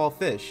Reaper of all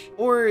fish.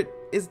 Or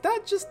is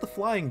that just the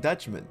Flying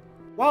Dutchman?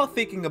 While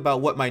thinking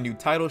about what my new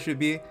title should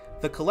be,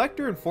 the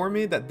collector informed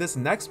me that this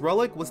next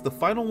relic was the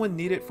final one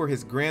needed for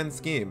his grand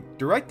scheme,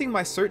 directing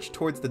my search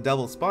towards the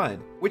Devil's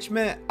Spine, which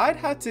meant I'd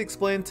have to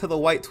explain to the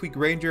White Tweak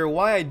Ranger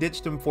why I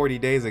ditched him 40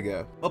 days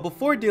ago. But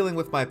before dealing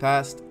with my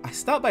past, I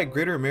stopped by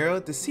Greater Marrow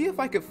to see if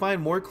I could find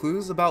more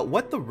clues about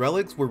what the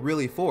relics were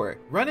really for,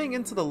 running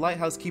into the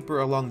lighthouse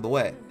keeper along the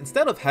way.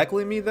 Instead of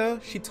heckling me though,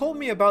 she told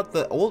me about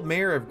the old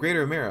mayor of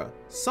Greater Marrow,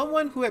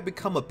 someone who had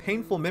become a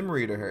painful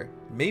memory to her.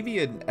 Maybe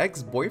an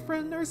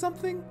ex-boyfriend or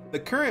something? The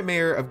current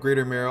mayor of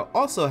Greater Marrow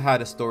also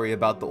had a story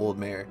about the old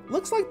mayor.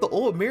 Looks like the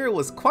old mayor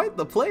was quite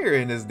the player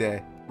in his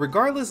day.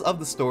 Regardless of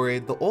the story,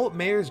 the old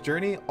mayor's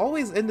journey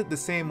always ended the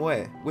same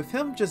way, with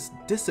him just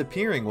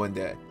disappearing one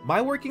day.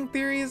 My working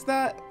theory is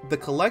that the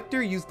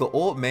collector used the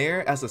old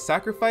mayor as a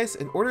sacrifice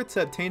in order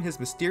to obtain his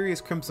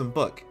mysterious Crimson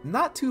Book.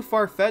 Not too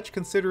far-fetched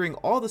considering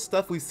all the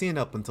stuff we've seen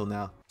up until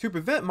now. To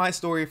prevent my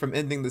story from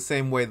ending the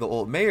same way the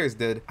old mayor's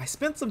did, I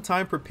spent some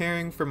time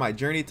preparing for my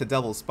journey to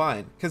Devil's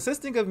Spine,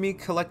 consisting of me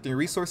collecting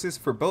resources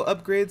for boat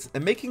upgrades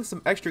and making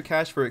some extra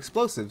cash for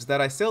explosives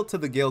that I sailed to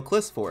the Gale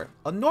Cliffs for.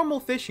 A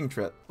normal fishing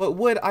trip. But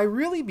would I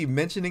really be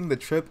mentioning the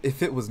trip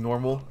if it was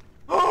normal?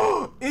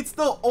 Oh, it's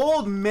the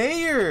old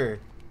mayor!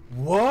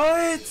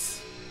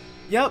 What?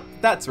 Yep,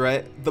 that's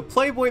right. The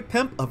playboy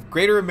pimp of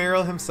Greater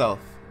Marrow himself.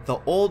 The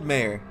old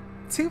mayor.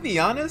 To be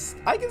honest,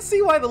 I can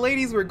see why the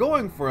ladies were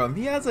going for him.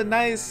 He has a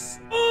nice...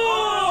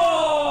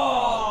 Oh!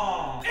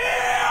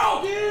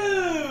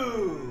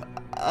 Ew!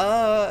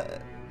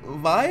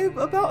 Vibe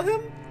about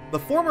him? The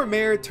former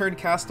mayor turned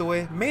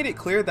castaway made it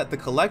clear that the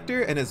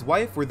collector and his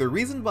wife were the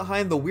reason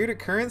behind the weird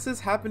occurrences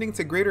happening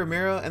to Greater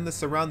Mira and the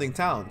surrounding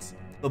towns.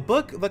 The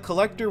book the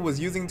collector was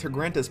using to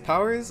grant us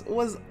powers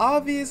was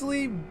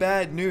obviously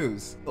bad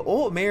news. The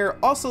old mayor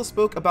also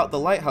spoke about the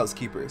lighthouse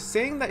keeper,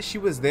 saying that she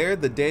was there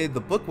the day the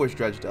book was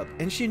dredged up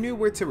and she knew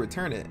where to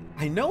return it.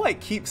 I know I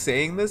keep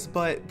saying this,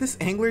 but this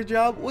angler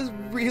job was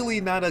really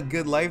not a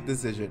good life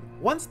decision.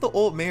 Once the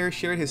old mayor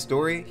shared his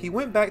story, he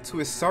went back to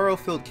his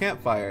sorrow-filled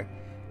campfire.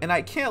 And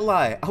I can't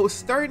lie, I was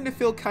starting to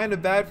feel kinda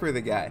bad for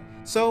the guy.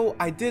 So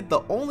I did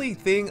the only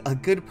thing a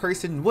good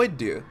person would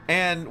do,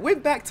 and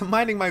went back to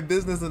minding my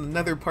business in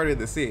another part of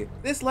the sea.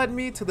 This led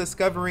me to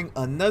discovering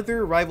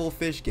another rival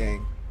fish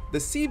gang. The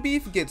sea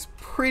beef gets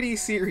pretty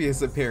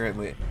serious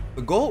apparently.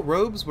 The gold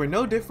robes were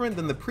no different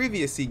than the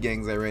previous sea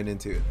gangs I ran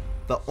into.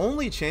 The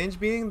only change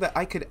being that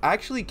I could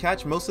actually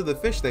catch most of the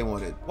fish they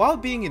wanted. While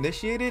being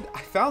initiated,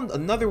 I found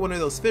another one of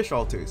those fish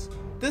altars.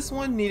 This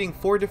one needing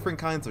 4 different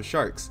kinds of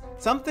sharks,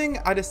 something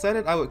I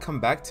decided I would come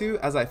back to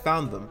as I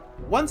found them.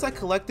 Once I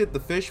collected the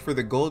fish for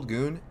the gold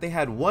goon, they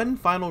had one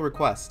final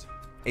request: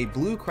 a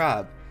blue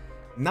crab.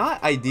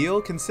 Not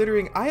ideal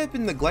considering I have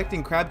been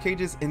neglecting crab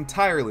cages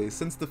entirely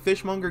since the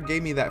fishmonger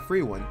gave me that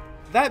free one.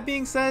 That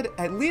being said,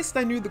 at least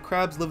I knew the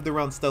crabs lived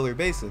around Stellar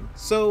Basin,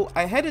 so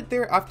I headed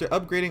there after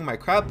upgrading my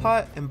crab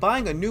pot and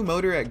buying a new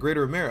motor at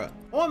Greater Mira.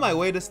 On my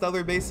way to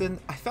Stellar Basin,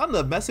 I found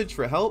a message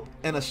for help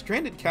and a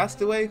stranded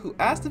castaway who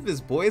asked if his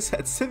boys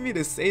had sent me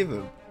to save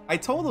him. I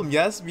told him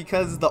yes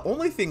because the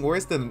only thing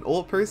worse than an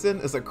old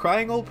person is a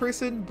crying old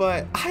person,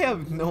 but I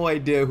have no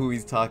idea who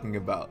he's talking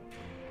about.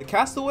 The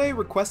castaway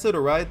requested a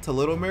ride to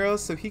Little Mira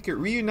so he could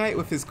reunite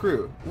with his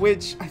crew,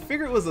 which I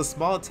figured was a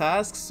small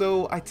task,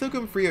 so I took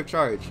him free of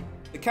charge.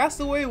 The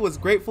castaway was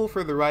grateful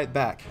for the ride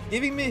back,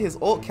 giving me his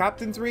old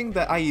captain's ring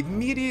that I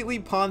immediately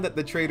pawned at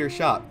the trader's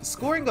shop,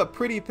 scoring a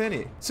pretty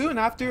penny. Soon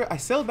after, I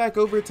sailed back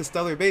over to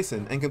Stellar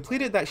Basin and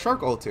completed that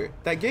shark altar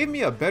that gave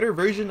me a better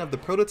version of the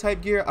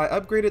prototype gear I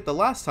upgraded the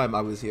last time I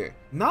was here.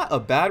 Not a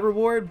bad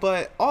reward,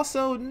 but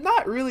also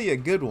not really a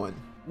good one.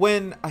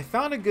 When I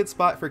found a good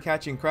spot for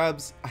catching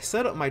crabs, I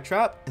set up my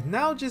trap and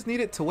now just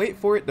needed to wait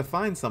for it to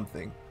find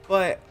something.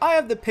 But I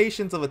have the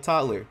patience of a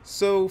toddler,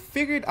 so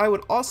figured I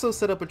would also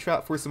set up a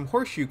trap for some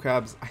horseshoe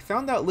crabs I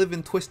found out live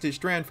in Twisted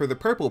Strand for the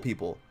purple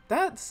people.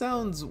 That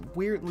sounds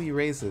weirdly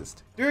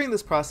racist. During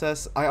this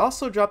process, I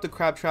also dropped a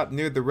crab trap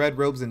near the red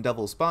robes and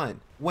devil's spine.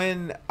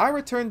 When I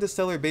returned to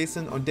Stellar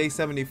Basin on day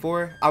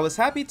 74, I was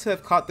happy to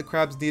have caught the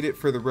crabs needed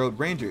for the road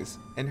rangers,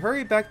 and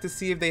hurried back to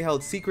see if they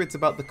held secrets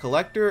about the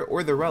collector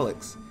or the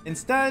relics.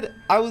 Instead,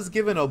 I was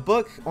given a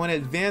book on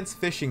advanced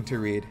fishing to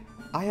read.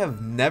 I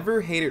have never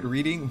hated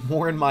reading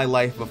more in my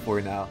life before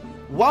now.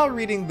 While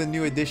reading the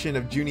new edition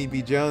of Junie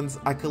B. Jones,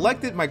 I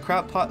collected my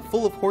crab pot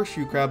full of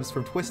horseshoe crabs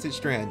from Twisted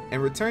Strand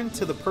and returned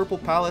to the Purple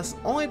Palace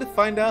only to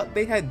find out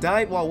they had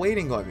died while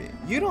waiting on me.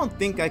 You don't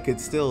think I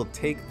could still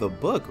take the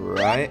book,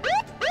 right?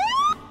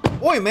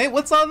 Oi mate,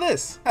 what's all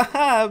this?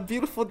 Haha,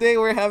 beautiful day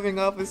we're having,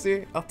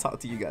 officer. I'll talk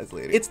to you guys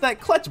later. It's that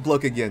clutch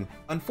bloke again.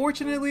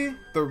 Unfortunately,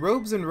 the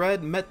robes in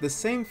red met the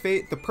same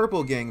fate the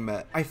purple gang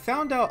met. I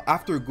found out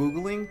after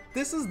googling,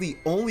 this is the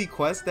only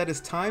quest that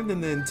is timed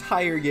in the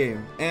entire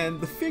game.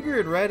 And the figure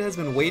in red has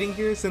been waiting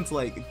here since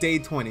like day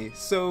 20,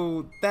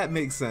 so that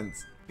makes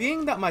sense.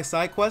 Being that my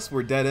side quests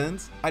were dead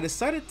ends, I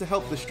decided to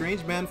help the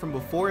strange man from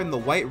before in the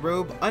white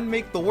robe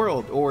unmake the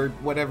world, or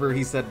whatever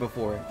he said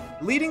before,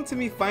 leading to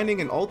me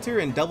finding an altar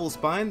in Devil's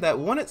Spine that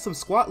wanted some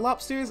squat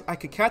lobsters I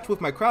could catch with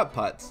my crab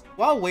pots.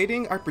 While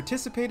waiting, I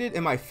participated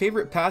in my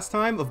favorite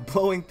pastime of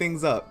blowing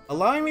things up,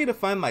 allowing me to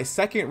find my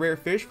second rare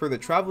fish for the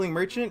traveling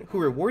merchant who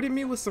rewarded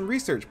me with some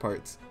research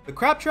parts. The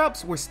crab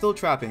traps were still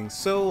trapping,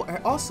 so I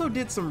also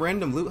did some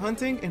random loot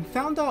hunting and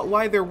found out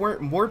why there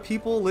weren't more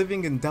people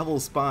living in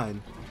Devil's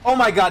Spine. Oh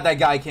my god, that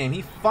guy came.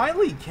 He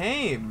finally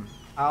came.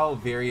 How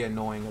very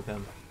annoying of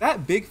him.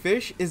 That big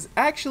fish is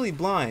actually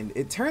blind.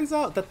 It turns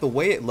out that the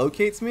way it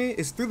locates me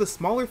is through the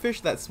smaller fish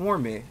that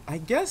swarm me. I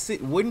guess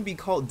it wouldn't be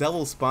called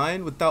Devil's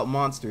Spine without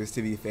monsters,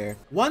 to be fair.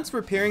 Once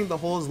repairing the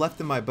holes left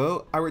in my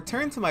boat, I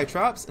returned to my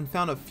traps and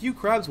found a few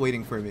crabs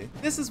waiting for me.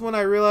 This is when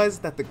I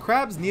realized that the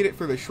crabs needed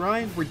for the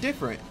shrine were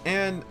different,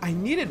 and I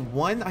needed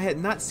one I had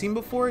not seen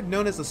before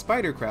known as a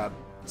spider crab.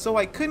 So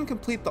I couldn't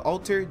complete the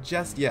altar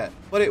just yet.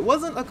 But it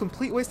wasn't a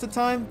complete waste of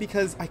time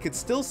because I could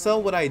still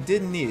sell what I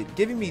did need,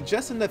 giving me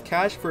just enough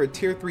cash for a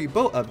tier 3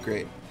 boat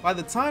upgrade. By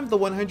the time the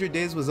 100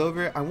 days was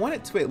over, I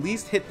wanted to at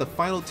least hit the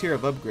final tier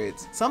of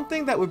upgrades,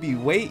 something that would be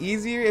way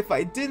easier if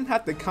I didn't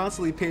have to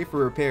constantly pay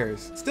for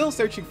repairs. Still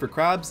searching for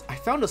crabs, I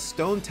found a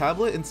stone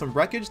tablet and some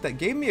wreckage that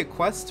gave me a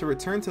quest to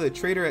return to the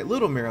trader at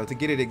Little Mira to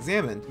get it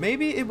examined.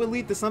 Maybe it would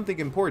lead to something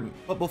important.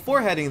 But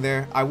before heading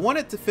there, I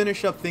wanted to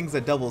finish up things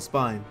at Devil's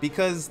Spine,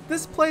 because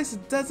this place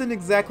doesn't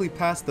exactly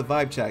pass the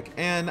vibe check,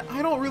 and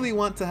I don't really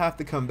want to have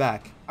to come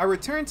back. I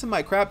returned to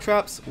my crab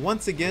traps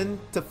once again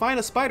to find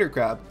a spider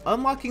crab,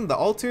 unlocking the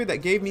altar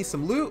that gave me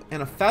some loot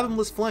and a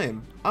fathomless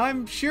flame.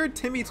 I'm sure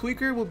Timmy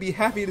Tweaker will be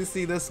happy to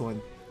see this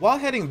one. While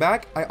heading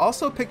back, I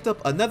also picked up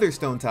another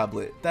stone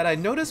tablet that I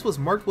noticed was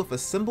marked with a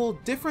symbol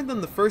different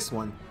than the first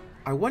one.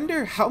 I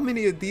wonder how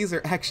many of these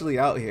are actually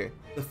out here.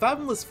 The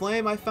fathomless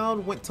flame I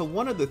found went to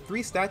one of the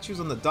 3 statues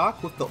on the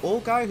dock with the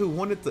old guy who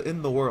wanted to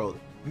end the world,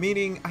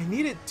 meaning I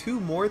needed 2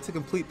 more to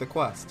complete the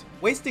quest.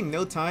 Wasting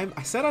no time,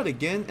 I set out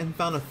again and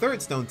found a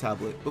 3rd stone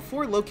tablet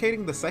before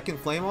locating the 2nd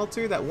flame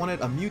altar that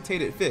wanted a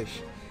mutated fish.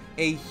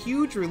 A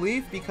huge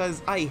relief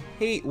because I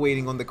hate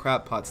waiting on the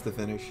crab pots to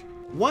finish.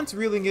 Once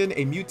reeling in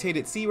a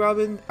mutated sea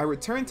robin, I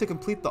returned to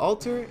complete the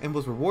altar and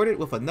was rewarded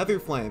with another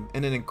flame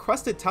and an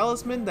encrusted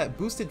talisman that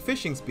boosted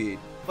fishing speed.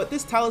 But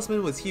this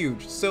talisman was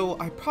huge, so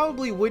I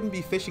probably wouldn't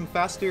be fishing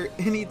faster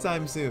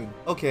anytime soon.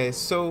 Okay,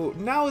 so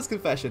now is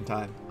confession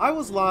time. I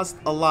was lost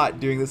a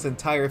lot during this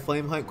entire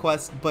flame hunt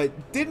quest, but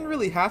didn't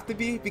really have to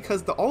be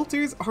because the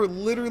altars are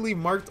literally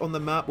marked on the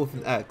map with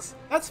an X.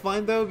 That's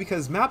fine though,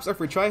 because maps are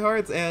for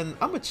tryhards and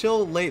I'm a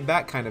chill, laid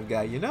back kind of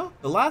guy, you know?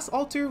 The last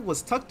altar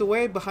was tucked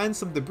away behind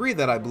some debris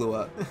that I blew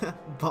up.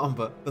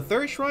 Bomba. The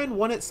 3rd shrine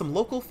wanted some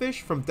local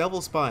fish from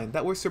Devil's Spine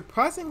that were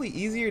surprisingly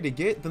easier to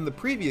get than the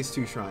previous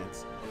 2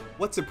 shrines.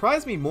 What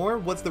surprised me more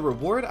was the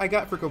reward I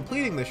got for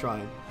completing the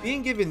shrine,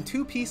 being given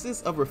 2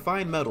 pieces of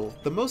refined metal,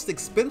 the most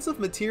expensive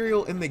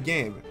material in the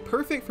game,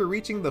 perfect for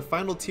reaching the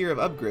final tier of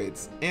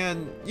upgrades,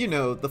 and, you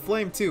know, the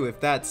flame too if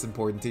that's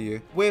important to you.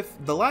 With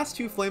the last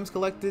 2 flames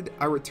collected,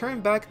 I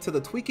returned back to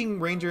the Tweaking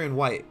Ranger in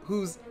white,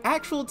 whose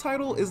actual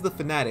title is the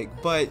Fanatic,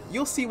 but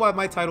you'll see why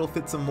my title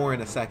fits him more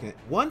in a second.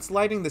 Once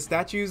lighting the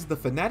statues, the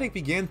Fanatic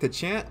began to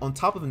chant on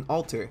top of an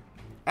altar.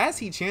 As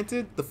he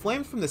chanted, the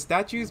flames from the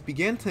statues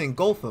began to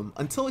engulf him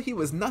until he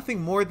was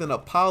nothing more than a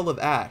pile of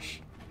ash.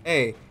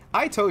 Hey,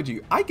 I told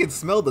you, I could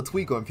smell the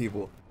tweak on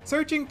people.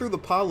 Searching through the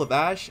pile of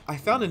ash, I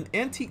found an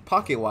antique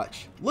pocket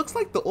watch. Looks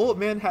like the old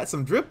man had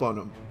some drip on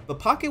him. The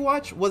pocket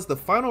watch was the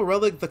final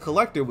relic the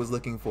collector was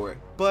looking for,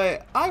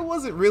 but I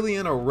wasn't really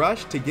in a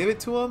rush to give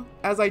it to him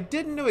as I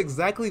didn't know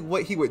exactly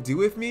what he would do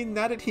with me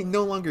now that he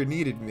no longer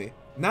needed me.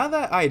 Now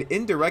that I had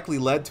indirectly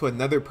led to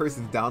another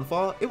person's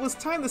downfall, it was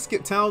time to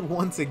skip town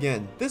once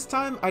again. This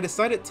time, I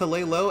decided to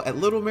lay low at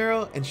Little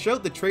Marrow and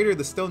showed the trader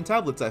the stone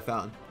tablets I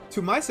found.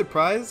 To my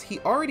surprise, he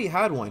already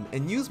had one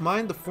and used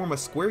mine to form a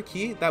square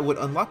key that would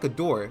unlock a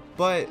door,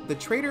 but the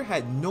trader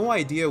had no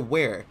idea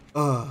where.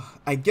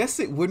 I guess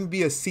it wouldn't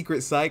be a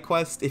secret side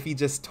quest if he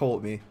just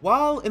told me.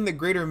 While in the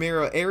Greater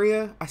Marrow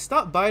area, I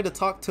stopped by to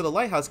talk to the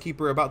lighthouse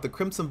keeper about the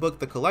crimson book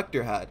the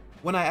collector had.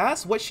 When I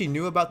asked what she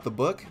knew about the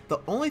book, the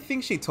only thing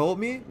she told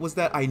me was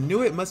that I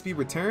knew it must be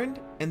returned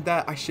and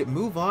that I should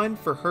move on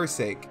for her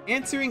sake,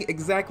 answering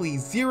exactly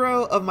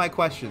 0 of my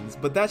questions,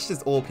 but that's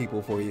just old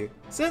people for you.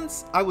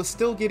 Since I was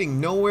still getting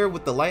nowhere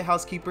with the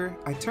lighthouse keeper,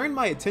 I turned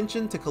my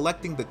attention to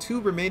collecting the 2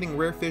 remaining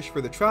rare fish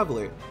for the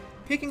traveler,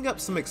 picking up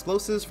some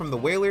explosives from the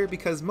whaler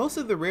because most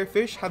of the rare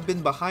fish have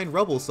been behind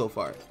rubble so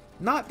far,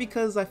 not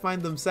because I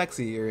find them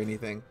sexy or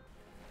anything.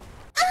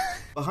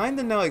 Behind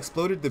the now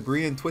exploded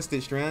debris and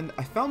twisted strand,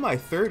 I found my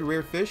 3rd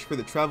rare fish for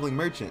the traveling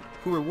merchant,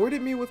 who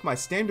rewarded me with my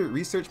standard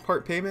research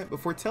part payment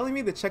before telling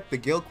me to check the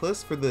Gale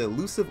Cliffs for the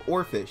elusive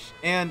oarfish.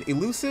 And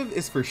elusive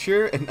is for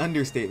sure an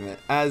understatement,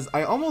 as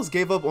I almost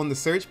gave up on the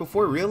search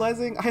before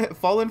realizing I had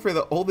fallen for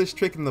the oldest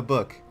trick in the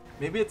book.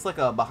 Maybe it's like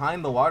a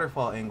behind the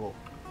waterfall angle.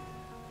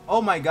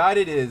 Oh my god,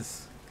 it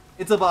is.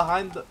 It's a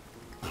behind the...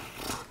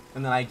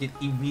 And then I get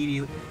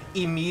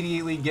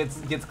immediately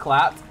gets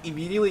clapped,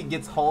 immediately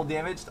gets hull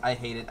damaged. I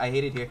hate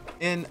it here.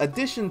 In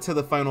addition to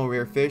the final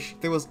rare fish,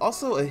 there was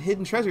also a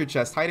hidden treasure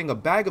chest hiding a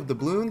bag of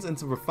doubloons and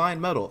some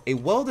refined metal, a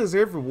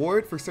well-deserved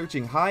reward for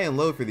searching high and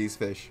low for these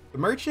fish. The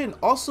merchant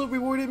also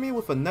rewarded me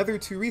with another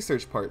 2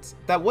 research parts.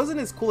 That wasn't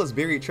as cool as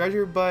buried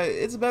treasure, but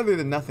it's better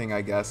than nothing,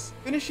 I guess.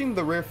 Finishing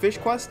the rare fish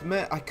quest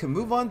meant I could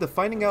move on to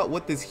finding out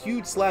what this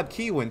huge slab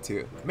key went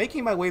to,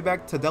 making my way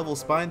back to Devil's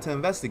Spine to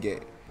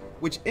investigate,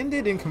 which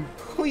ended in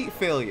complete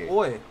failure.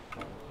 Boy.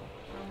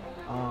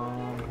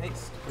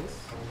 Haste, please.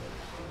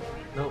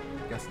 Nope,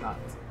 guess not.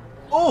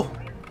 Oh!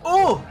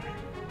 Oh!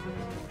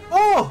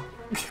 Oh!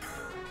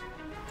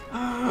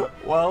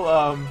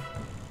 Well,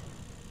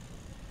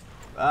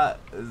 that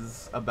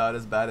is about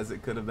as bad as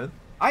it could have been.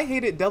 I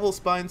hated Devil's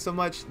Spine so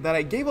much that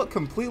I gave up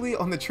completely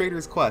on the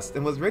trader's quest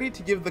and was ready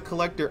to give the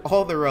collector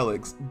all the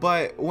relics,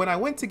 but when I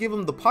went to give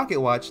him the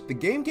pocket watch, the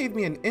game gave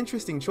me an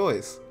interesting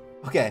choice.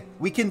 Okay,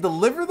 we can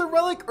deliver the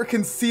relic or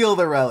conceal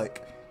the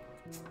relic.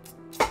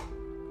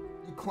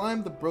 You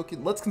climb the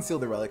broken... Let's conceal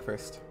the relic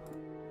first.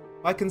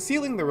 By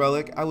concealing the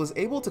relic, I was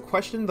able to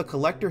question the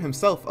collector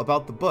himself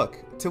about the book,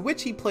 to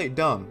which he played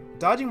dumb,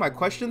 dodging my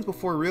questions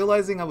before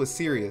realizing I was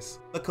serious.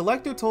 The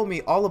collector told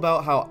me all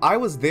about how I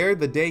was there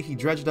the day he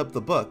dredged up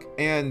the book,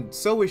 and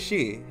so was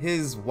she,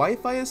 his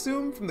wife I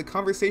assume from the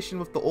conversation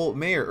with the old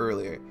mayor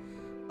earlier.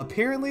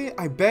 Apparently,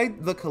 I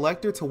begged the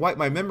collector to wipe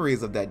my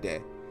memories of that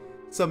day.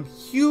 Some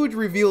huge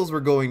reveals were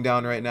going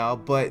down right now,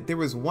 but there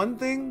was one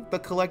thing the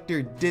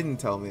collector didn't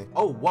tell me.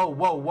 Oh, whoa,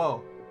 whoa,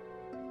 whoa.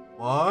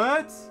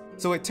 What?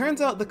 So it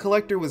turns out the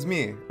collector was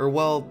me, or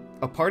well,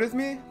 a part of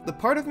me? The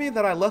part of me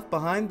that I left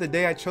behind the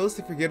day I chose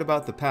to forget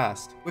about the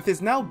past. With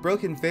his now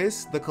broken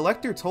face, the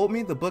collector told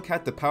me the book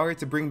had the power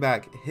to bring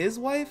back his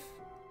wife?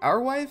 Our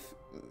wife?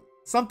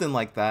 Something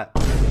like that.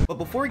 But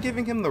before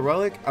giving him the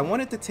relic, I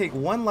wanted to take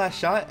one last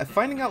shot at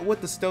finding out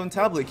what the stone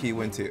tablet key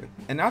went to.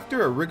 And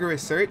after a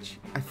rigorous search,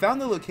 I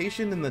found the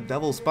location in the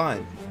Devil's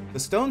Spine. The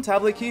stone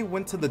tablet key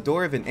went to the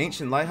door of an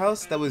ancient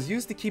lighthouse that was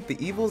used to keep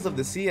the evils of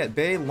the sea at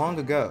bay long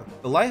ago.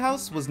 The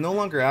lighthouse was no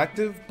longer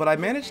active, but I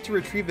managed to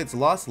retrieve its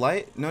lost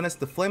light, known as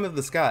the Flame of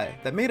the Sky,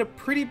 that made a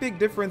pretty big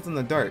difference in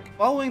the dark.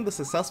 Following the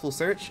successful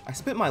search, I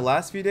spent my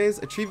last few days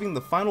achieving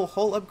the final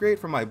hull upgrade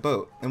for my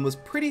boat, and was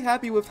pretty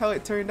happy with how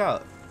it turned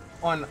out.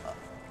 On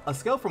a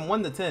scale from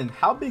 1 to 10,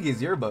 how big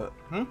is your boat?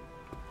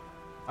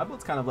 My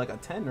boat's kind of like a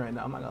 10 right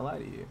now, I'm not gonna lie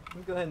to you. Let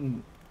me go ahead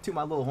and toot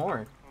my little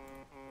horn.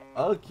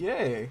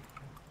 Okay.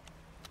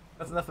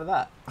 That's enough of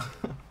that.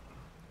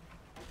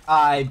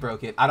 I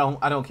broke it. I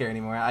don't care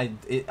anymore.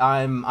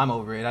 I'm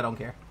over it. I don't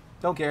care.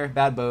 Don't care.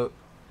 Bad boat.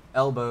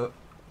 L boat.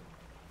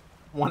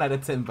 1 out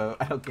of 10 boat.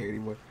 I don't care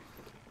anymore.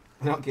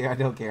 I don't care. I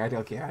don't care. I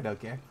don't care. I don't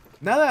care.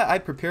 Now that I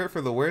prepared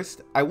for the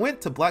worst, I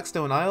went to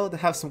Blackstone Isle to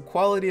have some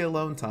quality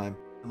alone time.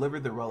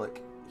 Delivered the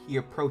relic. He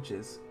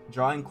approaches,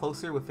 drawing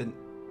closer with an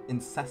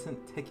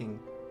incessant ticking.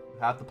 You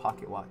have the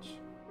pocket watch.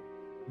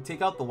 You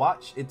take out the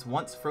watch, its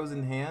once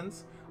frozen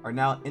hands are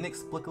now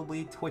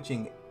inexplicably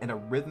twitching in a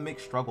rhythmic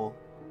struggle.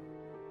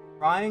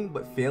 Trying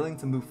but failing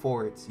to move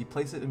forwards, you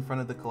place it in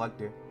front of the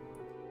collector.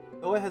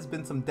 Though it has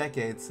been some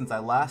decades since I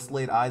last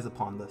laid eyes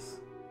upon this,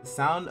 the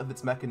sound of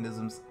its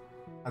mechanisms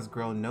has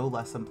grown no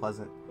less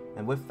unpleasant,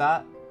 and with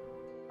that,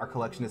 our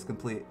collection is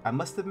complete. I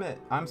must admit,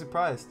 I'm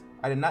surprised.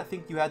 I did not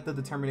think you had the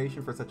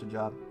determination for such a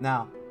job.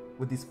 Now,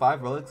 with these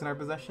 5 relics in our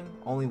possession,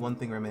 only one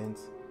thing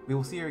remains. We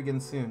will see her again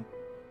soon.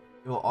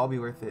 It will all be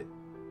worth it.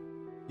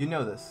 You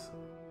know this.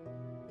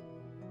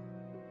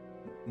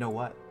 Know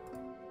what?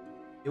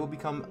 It will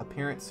become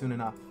apparent soon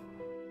enough.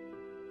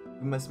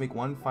 We must make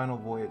one final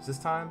voyage. This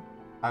time,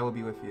 I will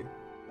be with you.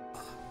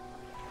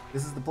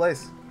 This is the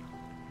place.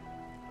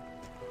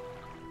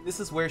 This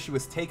is where she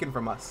was taken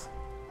from us,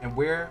 and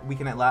where we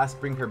can at last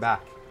bring her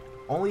back.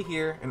 Only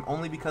here, and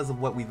only because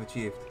of what we've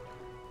achieved.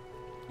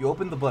 You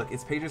open the book,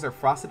 its pages are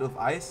frosted with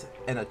ice,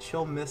 and a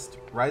chill mist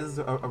rises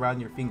around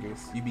your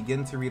fingers. You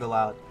begin to read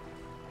aloud.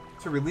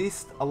 To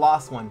release a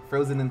lost one,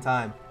 frozen in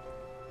time.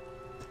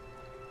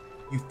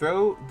 You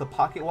throw the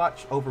pocket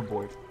watch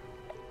overboard.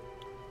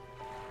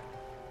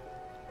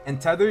 And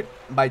tethered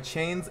by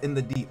chains in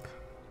the deep,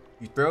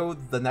 you throw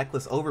the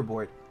necklace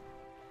overboard.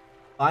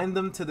 Bind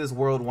them to this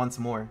world once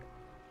more.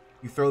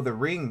 You throw the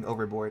ring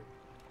overboard.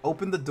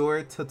 Open the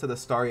door to the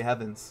starry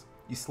heavens.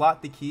 You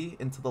slot the key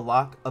into the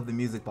lock of the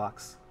music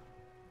box.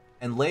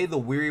 And lay the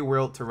weary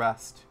world to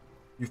rest.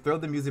 You throw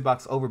the music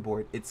box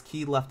overboard, its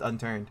key left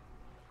unturned.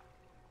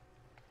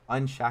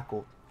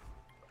 Unshackled.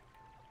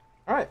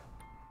 Alright.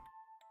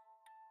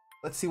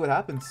 Let's see what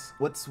happens.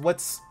 What's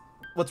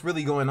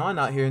really going on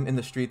out here in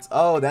the streets?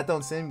 Oh, that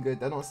don't seem good.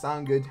 That don't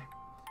sound good.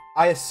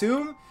 I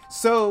assume,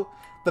 so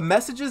the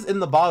messages in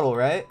the bottle,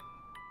 right?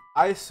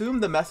 I assume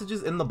the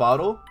messages in the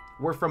bottle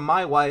were from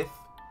my wife.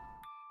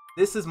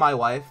 This is my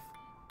wife.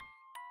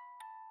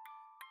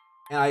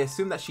 And I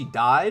assume that she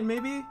died,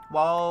 maybe,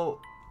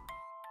 while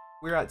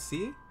we're at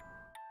sea?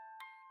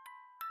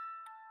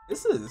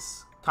 This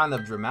is kind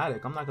of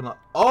dramatic. I'm not gonna...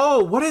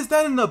 Oh, what is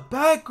that in the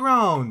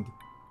background?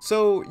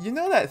 So, you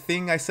know that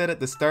thing I said at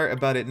the start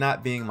about it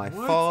not being my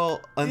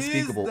fault,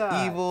 unspeakable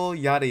evil,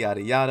 yada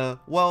yada yada?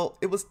 Well,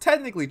 it was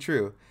technically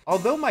true.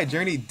 Although my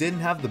journey didn't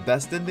have the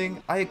best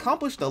ending, I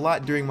accomplished a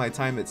lot during my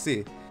time at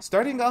sea.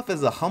 Starting off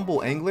as a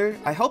humble angler,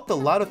 I helped a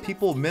lot of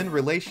people mend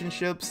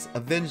relationships,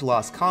 avenge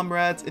lost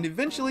comrades, and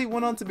eventually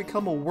went on to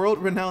become a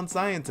world-renowned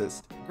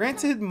scientist.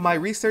 Granted, my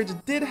research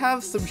did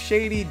have some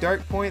shady,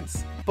 dark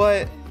points,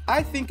 but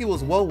I think it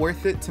was well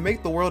worth it to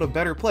make the world a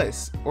better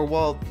place. Or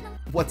well,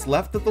 what's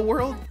left of the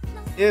world?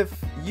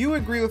 If you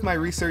agree with my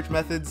research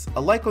methods,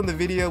 a like on the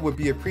video would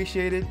be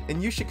appreciated,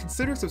 and you should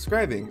consider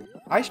subscribing.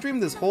 I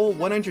streamed this whole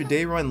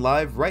 100-day run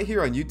live right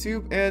here on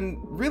YouTube, and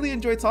really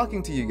enjoy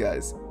talking to you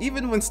guys,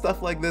 even when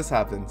stuff like this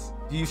happens.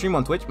 Do you stream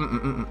on Twitch?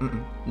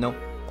 No,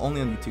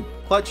 only on YouTube.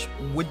 Clutch,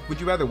 would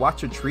you rather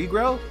watch a tree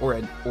grow or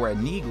a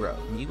knee grow?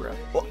 Knee grow?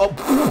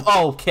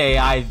 Oh, okay,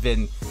 I've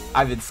been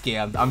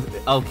scammed.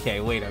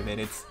 Okay, wait a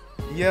minute.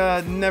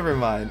 Yeah, never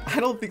mind. I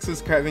don't think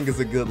subscribing is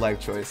a good life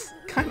choice.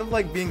 Kind of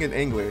like being an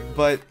angler,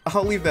 but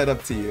I'll leave that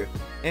up to you.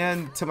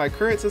 And to my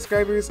current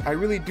subscribers, I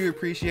really do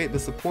appreciate the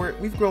support.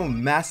 We've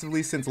grown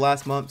massively since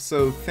last month,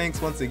 so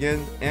thanks once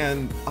again,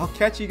 and I'll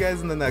catch you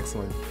guys in the next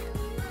one.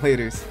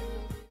 Laters.